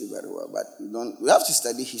history very well, but you have to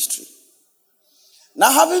study history.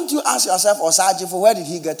 Now, haven't you asked yourself, Osajifo, where did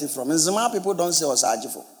he get it from? In Zima, people don't say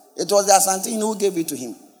Osajifo. It was the Asante Hini who gave it to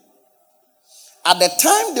him. At the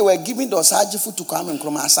time they were giving the Osajifo to Kwame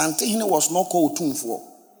Nkrumah, Asante Hini was not called Otumfuo.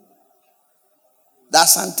 The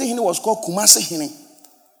Asante Hini was called Kumasi Hini.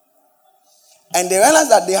 And they realized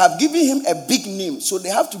that they have given him a big name, so they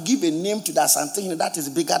have to give a name to the Asante Hini that is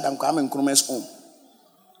bigger than Kwame Nkrumah's own.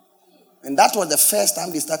 And that was the first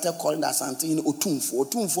time they started calling the Asante Otumfo.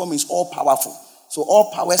 Otumfo means all powerful. So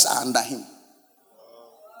all powers are under him.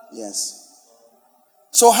 Yes.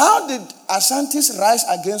 So how did Asantes rise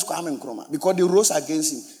against Kwame Nkrumah? Because they rose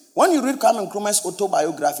against him. When you read Kwame Nkrumah's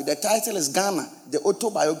autobiography, the title is Ghana, the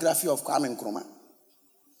autobiography of Kwame Nkrumah.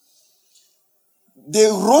 They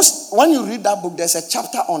rose, when you read that book, there's a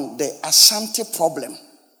chapter on the Asante problem.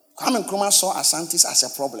 Kwame Nkrumah saw Asantes as a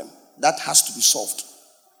problem that has to be solved.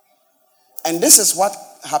 And this is what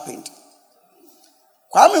happened.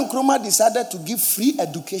 Kwame Nkrumah decided to give free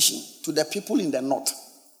education to the people in the north.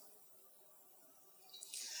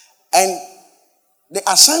 And the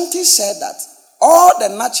Asante said that all the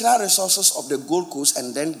natural resources of the Gold Coast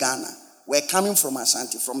and then Ghana were coming from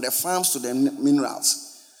Asante, from the farms to the minerals.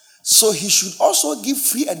 So he should also give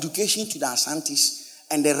free education to the Asantes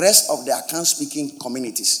and the rest of the Akan-speaking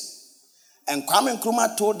communities. And Kwame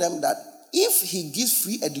Nkrumah told them that if he gives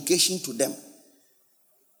free education to them,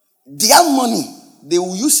 their money, they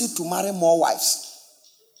will use it to marry more wives.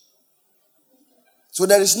 So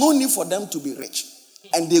there is no need for them to be rich.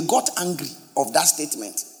 And they got angry of that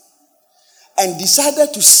statement and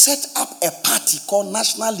decided to set up a party called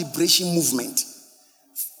National Liberation Movement,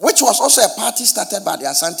 which was also a party started by the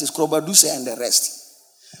Asantes, Krobaduse and the rest,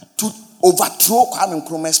 to overthrow Kwame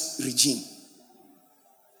Nkrumah's regime.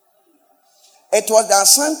 It was the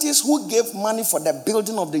Asantes who gave money for the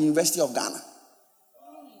building of the University of Ghana.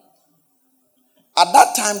 At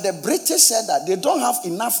that time, the British said that they don't have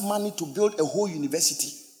enough money to build a whole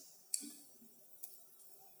university,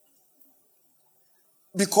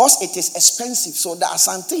 because it is expensive. So the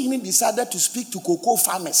Asante decided to speak to cocoa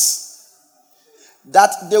farmers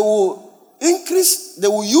that they will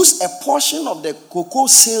use a portion of the cocoa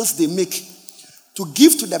sales they make to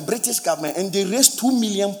give to the British government, and they raised £2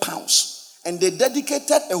 million. And they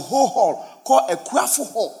dedicated a whole hall called a Kwafu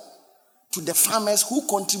Hall to the farmers who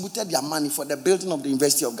contributed their money for the building of the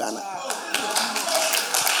University of Ghana.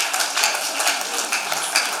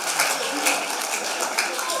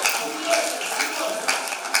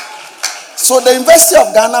 So the University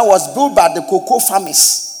of Ghana was built by the cocoa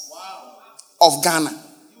farmers of Ghana.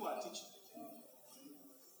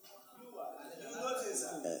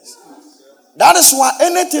 Yes. That is why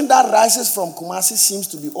anything that rises from Kumasi seems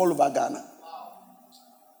to be all over Ghana.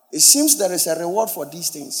 It seems there is a reward for these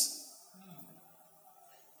things.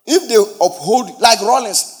 If they uphold, like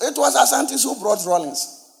Rollins, it was Asantes who brought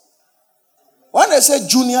Rollins. When they said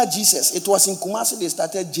Junior Jesus, it was in Kumasi they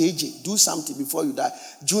started JJ, do something before you die,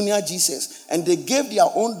 Junior Jesus. And they gave their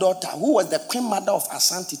own daughter, who was the queen mother of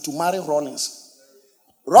Asante, to marry Rollins.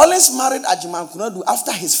 Rollins married Ajiman Kunadu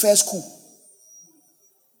after his first coup.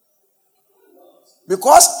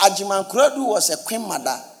 Because Ajiman Kunadu was a queen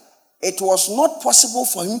mother, it was not possible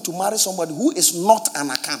for him to marry somebody who is not an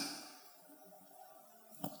Akan.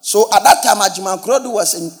 So at that time, Ajiman Kunadu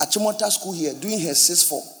was in Achimota school here doing his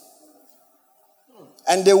 6-4.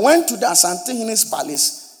 And they went to the Asante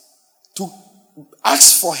palace to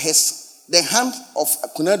ask for the hand of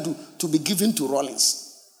Kunadu to be given to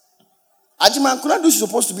Rollins. Ajiman Kunadu is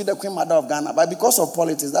supposed to be the queen mother of Ghana, but because of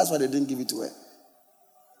politics, that's why they didn't give it to her.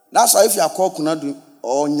 That's why if you are called Kunadu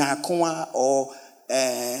or Nyakonwa or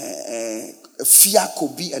Fia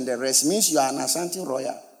Kobi and the rest, means you are an Asante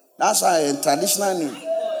royal. That's why a traditional name.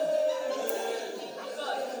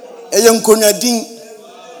 Eyenkonyadin.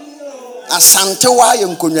 Asantewa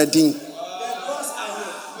Yenkonyadin.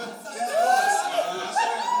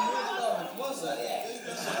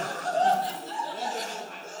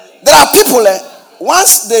 There are people,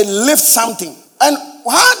 once they lift something, and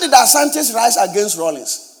how did the Asantes rise against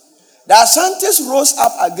Rollins? The Asantes rose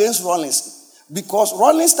up against Rollins because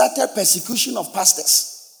Rollins started persecution of pastors.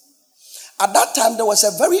 At that time, there was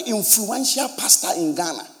a very influential pastor in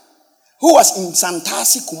Ghana who was in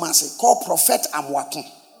Santasi, Kumasi, called Prophet Amwakun.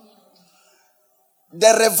 The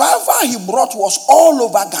revival he brought was all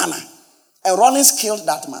over Ghana, and Rollins killed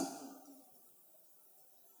that man.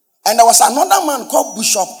 And there was another man called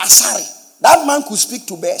Bishop Asari. That man could speak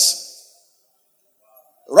to bears.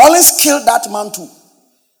 Rollins killed that man too.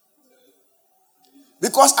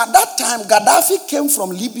 Because at that time, Gaddafi came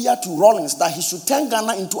from Libya to Rollins that he should turn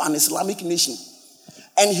Ghana into an Islamic nation.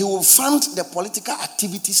 And he will fund the political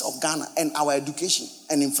activities of Ghana and our education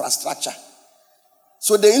and infrastructure.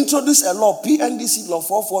 So they introduced a law, PNDC Law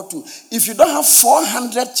 442. If you don't have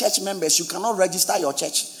 400 church members, you cannot register your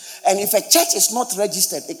church. And if a church is not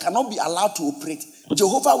registered, it cannot be allowed to operate.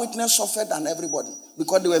 Jehovah's Witness suffered than everybody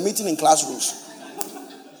because they were meeting in classrooms.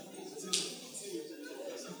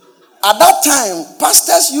 At that time,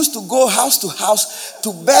 pastors used to go house to house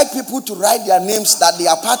to beg people to write their names that they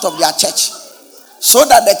are part of their church. so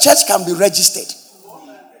that the church can be registered.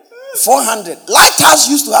 400. Lighthouse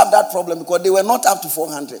used to have that problem because they were not up to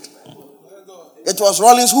 400. It was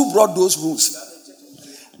Rollins who brought those rules.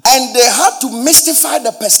 And they had to mystify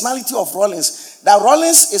the personality of Rollins. That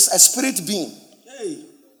Rollins is a spirit being.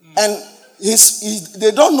 And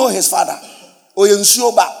they don't know his father.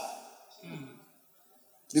 Oyensioba.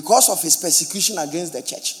 Because of his persecution against the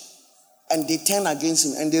church. And they turn against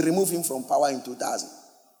him and they remove him from power in 2000.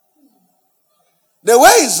 The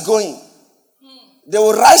way it's going, they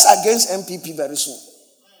will rise against MPP very soon.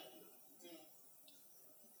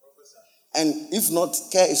 And if not,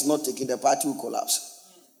 care is not taken, the party will collapse.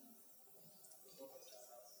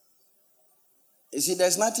 You see,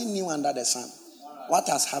 there's nothing new under the sun. What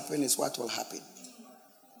has happened is what will happen.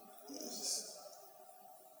 Yes.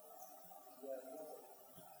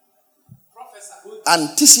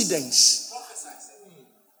 Antecedents.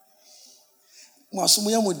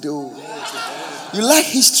 You like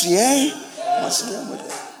history, eh?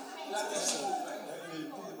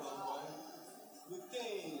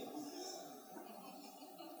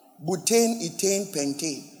 Butane, ethane,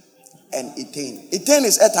 pentane, and ethane. Ethane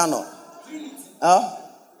is ethanol. Huh?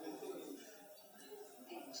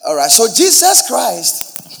 All right. So Jesus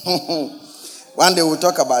Christ. One day we'll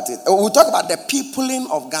talk about it. We'll talk about the peopling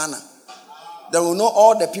of Ghana. Then we'll know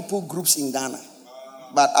all the people groups in Ghana.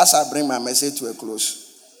 But as I bring my message to a close,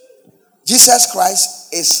 Jesus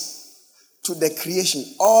Christ is to the creation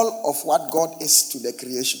all of what God is to the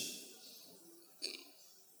creation.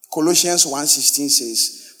 Colossians 1:16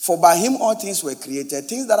 says, for by him all things were created,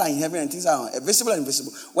 things that are in heaven and things that are visible and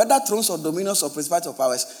invisible, whether thrones or dominions or principalities or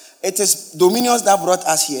powers. It is dominions that brought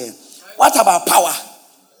us here. What about power?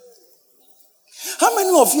 How many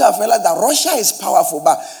of you have realized that Russia is powerful,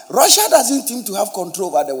 but Russia doesn't seem to have control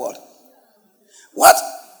over the world? What?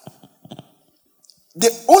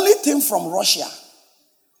 The only thing from Russia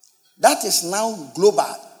that is now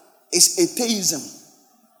global is atheism.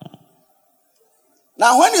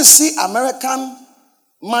 Now, when you see American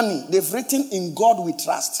money, they've written in God we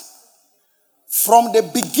trust. From the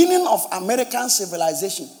beginning of American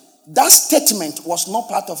civilization, that statement was not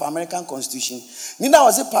part of American constitution. Neither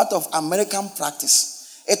was it part of American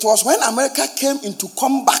practice. It was when America came into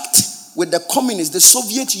combat with the communists, the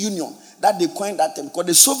Soviet Union, that they coined that term. Because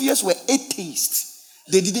the Soviets were atheists.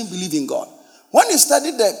 They didn't believe in God. When you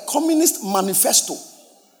study the Communist Manifesto,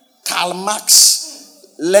 Karl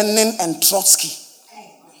Marx, Lenin, and Trotsky,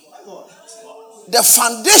 the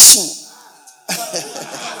foundation.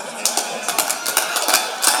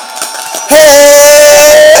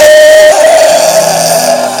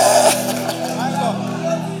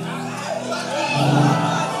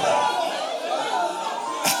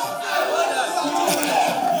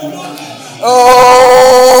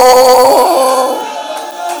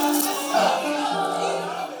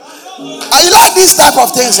 Are you like this type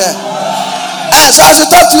of things? So I should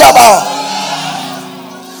talk to you about.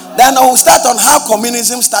 Then I will start on how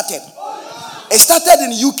communism started. It started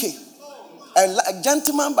in UK. A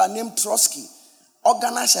gentleman by name Trotsky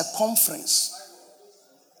organized a conference.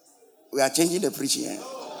 We are changing the preaching.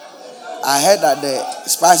 I heard that the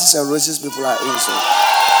Spices and Roses people are in. So.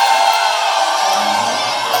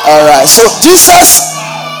 All right. So Jesus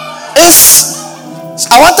is.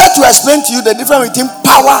 I wanted to explain to you the difference between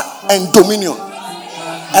power and dominion.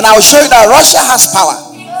 And I will show you that Russia has power.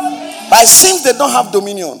 But it seems they don't have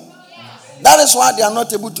dominion. That is why they are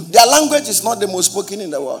not able to. Their language is not the most spoken in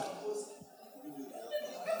the world.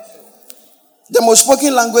 The most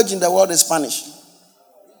spoken language in the world is Spanish.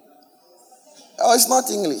 Oh, it's not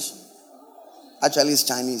English. Actually, it's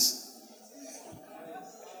Chinese.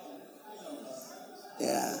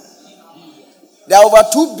 Yeah. There are over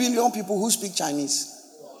 2 billion people who speak Chinese.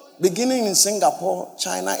 Beginning in Singapore,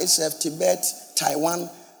 China itself, Tibet, Taiwan,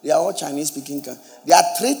 they are all Chinese-speaking countries. There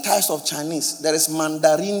are 3 types of Chinese. There is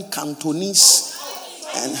Mandarin, Cantonese,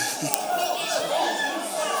 and...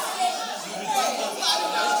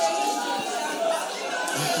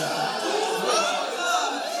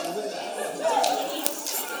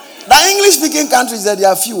 The English-speaking countries, there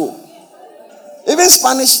are few. Even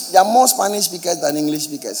Spanish, there are more Spanish speakers than English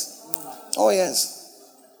speakers. Oh, yes.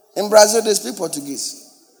 In Brazil, they speak Portuguese.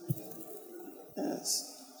 Yes.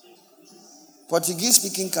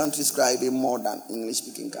 Portuguese-speaking countries cry even more than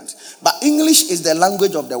English-speaking countries. But English is the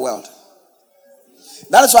language of the world.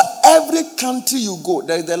 That is why every country you go,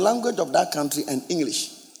 there is the language of that country and English.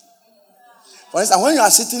 For instance, when you are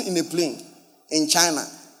sitting in a plane in China,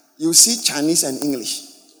 you see Chinese and English.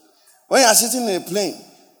 When you are sitting in a plane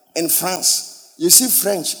in France, you see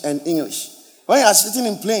French and English. When you are sitting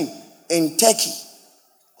in a plane in Turkey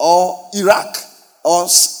or Iraq or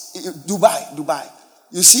Dubai.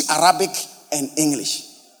 You see Arabic and English.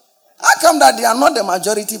 How come that they are not the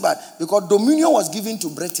majority? But because dominion was given to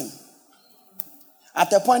Britain.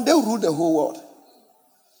 At a point, they ruled the whole world.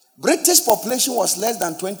 British population was less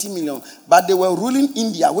than 20 million, but they were ruling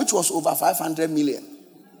India, which was over 500 million.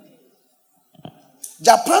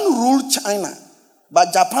 Japan ruled China,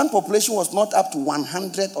 but Japan population was not up to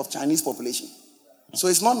 100 of Chinese population. So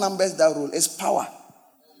it's not numbers that rule, it's power.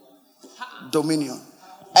 Dominion.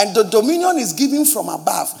 And the dominion is given from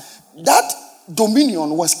above. That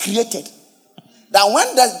dominion was created. That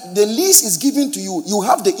when the lease is given to you, you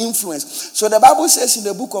have the influence. So the Bible says in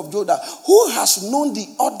the book of Job, who has known the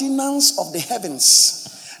ordinance of the heavens,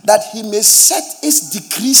 that he may set its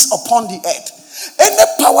decrees upon the earth. Any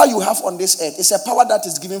power you have on this earth is a power that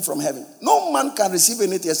is given from heaven. No man can receive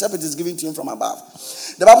anything except it is given to him from above.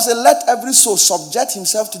 The Bible says, let every soul subject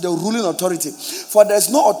himself to the ruling authority. For there is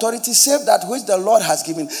no authority save that which the Lord has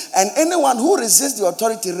given. And anyone who resists the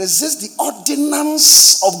authority resists the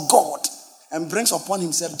ordinance of God and brings upon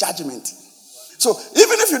himself judgment. So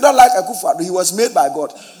even if you don't like Akufo-Addo, he was made by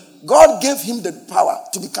God. God gave him the power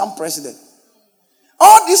to become president.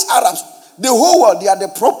 All these Arabs, the whole world, they are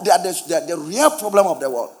the real problem of the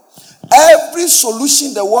world. Every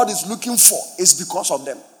solution the world is looking for is because of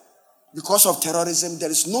them. Because of terrorism,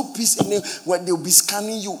 there is no peace in them. When they will be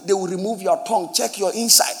scanning you, they will remove your tongue, check your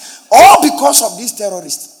inside. All because of these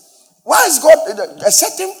terrorists. Why is God? A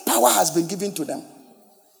certain power has been given to them.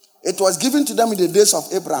 It was given to them in the days of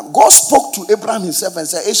Abraham. God spoke to Abraham himself and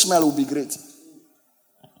said, Ishmael will be great.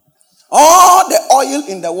 All the oil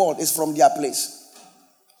in the world is from their place.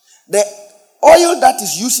 The oil that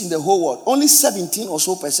is used in the whole world, only 17% or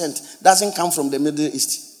so doesn't come from the Middle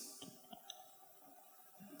East.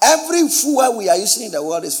 Every fuel we are using in the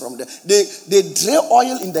world is from there. They drill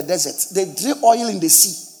oil in the desert. They drill oil in the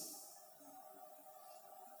sea.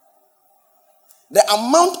 The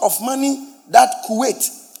amount of money that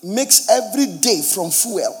Kuwait makes every day from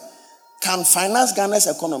fuel can finance Ghana's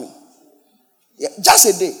economy. Yeah,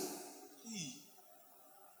 just a day.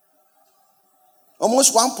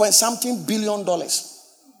 Almost 1.something billion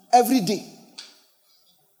every day.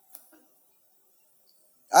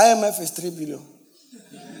 IMF is 3 billion.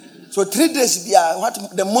 So 3 days,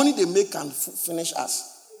 the money they make can finish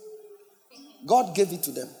us. God gave it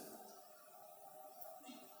to them.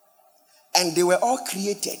 And they were all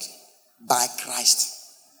created by Christ.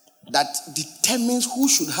 That determines who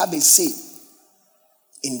should have a say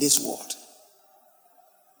in this world.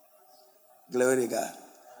 Glory to God.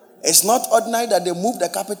 It's not ordinary that they moved the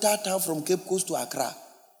capital town from Cape Coast to Accra.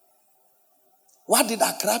 What did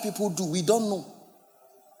Accra people do? We don't know.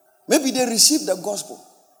 Maybe they received the gospel.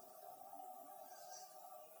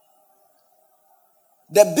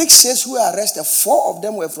 The big 6 who were arrested, 4 of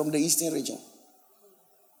them were from the eastern region.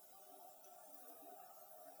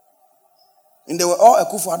 And they were all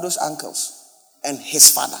Akufo-Addo's uncles and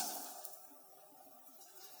his father.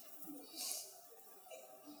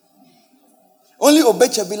 Only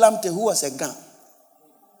Obeche Bilamte, who was a Gan.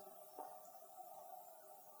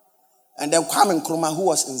 And then Kwame Nkrumah, who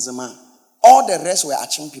was in Zema. All the rest were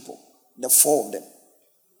Achim people. The 4 of them.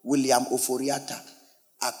 William Oforiatta,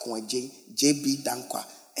 Akonje, J.B. Dankwa,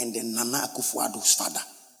 and then Nana Akufo-Addo's father.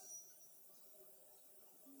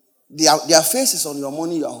 Their faces on your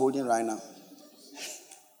money you are holding right now.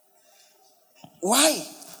 Why?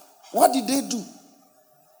 What did they do?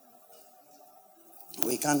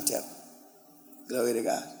 We can't tell. Glory to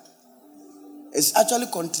God. It's actually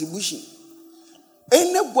contribution.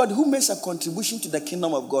 Anybody who makes a contribution to the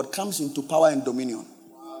kingdom of God comes into power and dominion.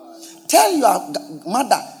 Tell your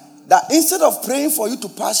mother that instead of praying for you to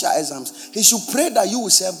pass your exams, he should pray that you will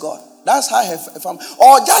serve God. That's how her family.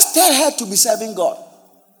 Or just tell her to be serving God.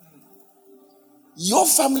 Your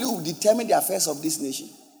family will determine the affairs of this nation.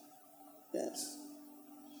 Yes.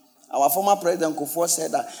 Our former president Kufuor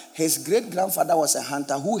said that his great-grandfather was a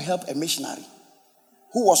hunter who helped a missionary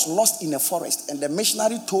who was lost in a forest. And the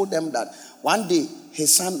missionary told them that one day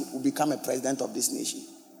his son will become a president of this nation.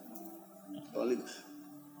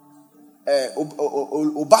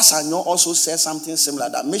 Obasanjo also said something similar,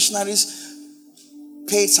 that missionaries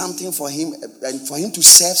paid something for him and for him to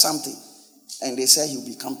serve something. And they said he'll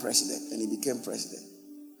become president. And he became president.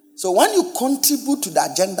 So when you contribute to the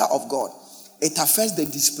agenda of God, it affects the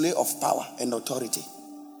display of power and authority.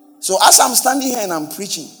 So as I'm standing here and I'm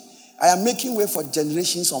preaching, I am making way for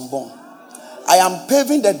generations unborn. I am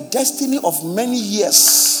paving the destiny of many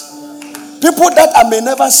years. People that I may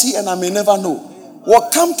never see and I may never know will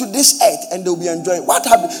come to this earth and they'll be enjoying. What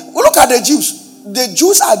happened? Look at the Jews. The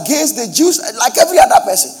Jews are against the Jews like every other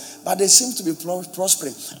person. But they seem to be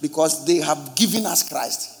prospering because they have given us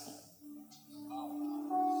Christ.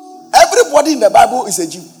 Everybody in the Bible is a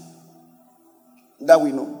Jew. That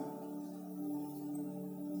we know.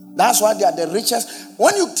 That's why they are the richest.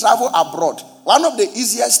 When you travel abroad, one of the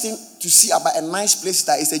easiest things to see about a nice place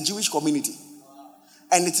that is a Jewish community.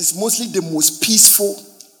 And it is mostly the most peaceful,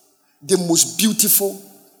 the most beautiful.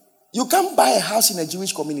 You can't buy a house in a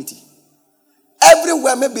Jewish community.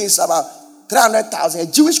 Everywhere, maybe it's about 300,000.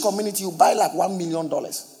 A Jewish community, you buy like $1 million.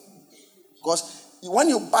 Because when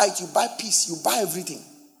you buy it, you buy peace, you buy everything.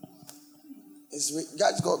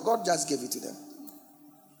 God just gave it to them.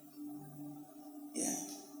 Yeah.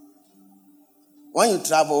 When you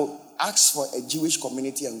travel, ask for a Jewish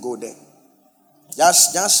community and go there.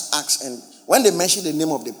 Just ask, and when they mention the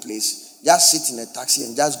name of the place, just sit in a taxi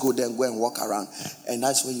and just go there and go and walk around. And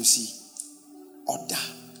that's where you see order,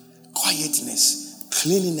 quietness,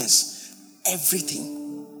 cleanliness,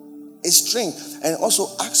 everything. It's strange. And also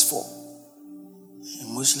ask for a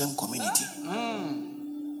Muslim community.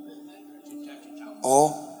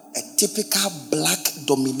 Or a typical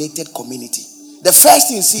black-dominated community. The first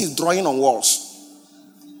thing you see is drawing on walls.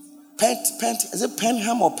 Is it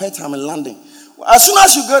Penham or Petham in London? As soon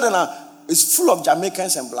as you go there now, it's full of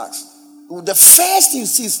Jamaicans and blacks. The first thing you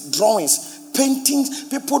see is drawings, paintings,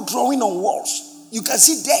 people drawing on walls. You can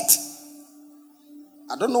see death.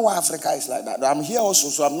 I don't know why Africa is like that. I'm here also,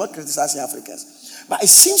 so I'm not criticizing Africans. But it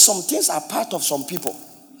seems some things are part of some people.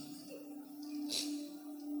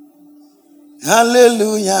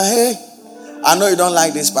 Hallelujah. Hey. I know you don't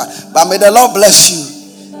like this part, but may the Lord bless you.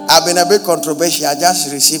 I've been a bit controversial. I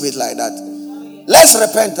just receive it like that. Let's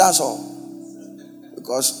repent, that's all.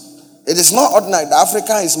 Because it is not ordinary.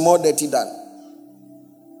 Africa is more dirty than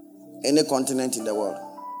any continent in the world.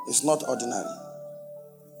 It's not ordinary.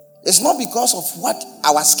 It's not because of what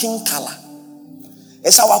our skin color.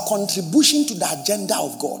 It's our contribution to the agenda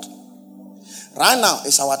of God. Right now,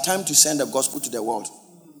 it's our time to send the gospel to the world.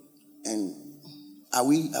 And are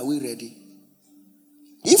we ready?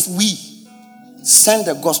 If we send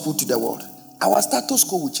the gospel to the world, our status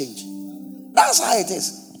quo will change. That's how it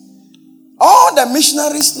is. All the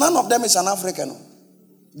missionaries, none of them is an African.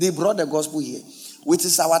 They brought the gospel here. It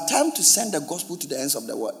is our time to send the gospel to the ends of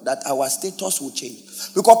the world, that our status will change.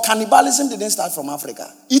 Because cannibalism didn't start from Africa.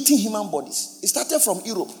 Eating human bodies. It started from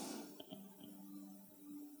Europe.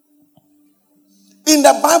 In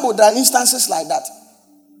the Bible, there are instances like that.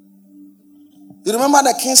 You remember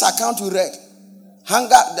the king's account we read?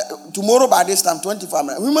 Hunger, tomorrow by this time, 25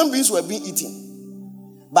 minutes. Human beings were being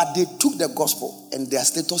eaten. But they took the gospel and their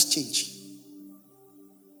status changed.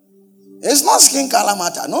 It's not skin color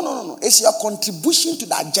matter. No. It's your contribution to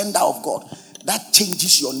the agenda of God that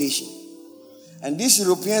changes your nation. And these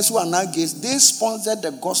Europeans who are now gays, they sponsored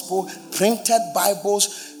the gospel, printed Bibles,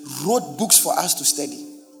 wrote books for us to study.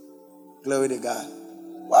 Glory to God.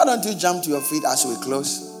 Why don't you jump to your feet as we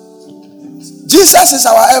close? Jesus is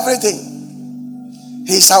our everything.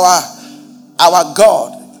 He's our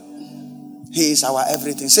God. He is our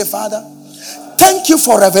everything. Say, Father, thank you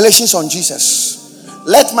for revelations on Jesus.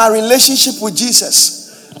 Let my relationship with Jesus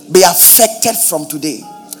be affected from today.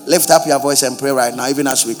 Lift up your voice and pray right now, even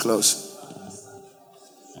as we close.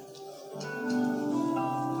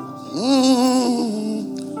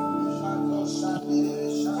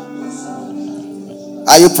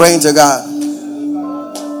 Are you praying to God?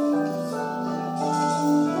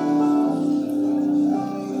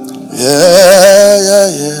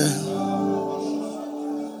 Yeah.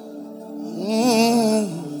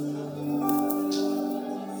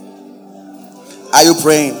 Are you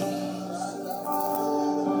praying?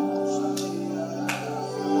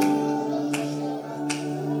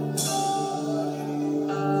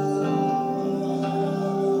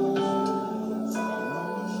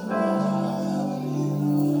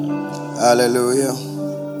 Hallelujah.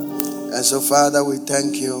 And so, Father, we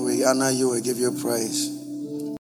thank you, we honor you, we give you praise.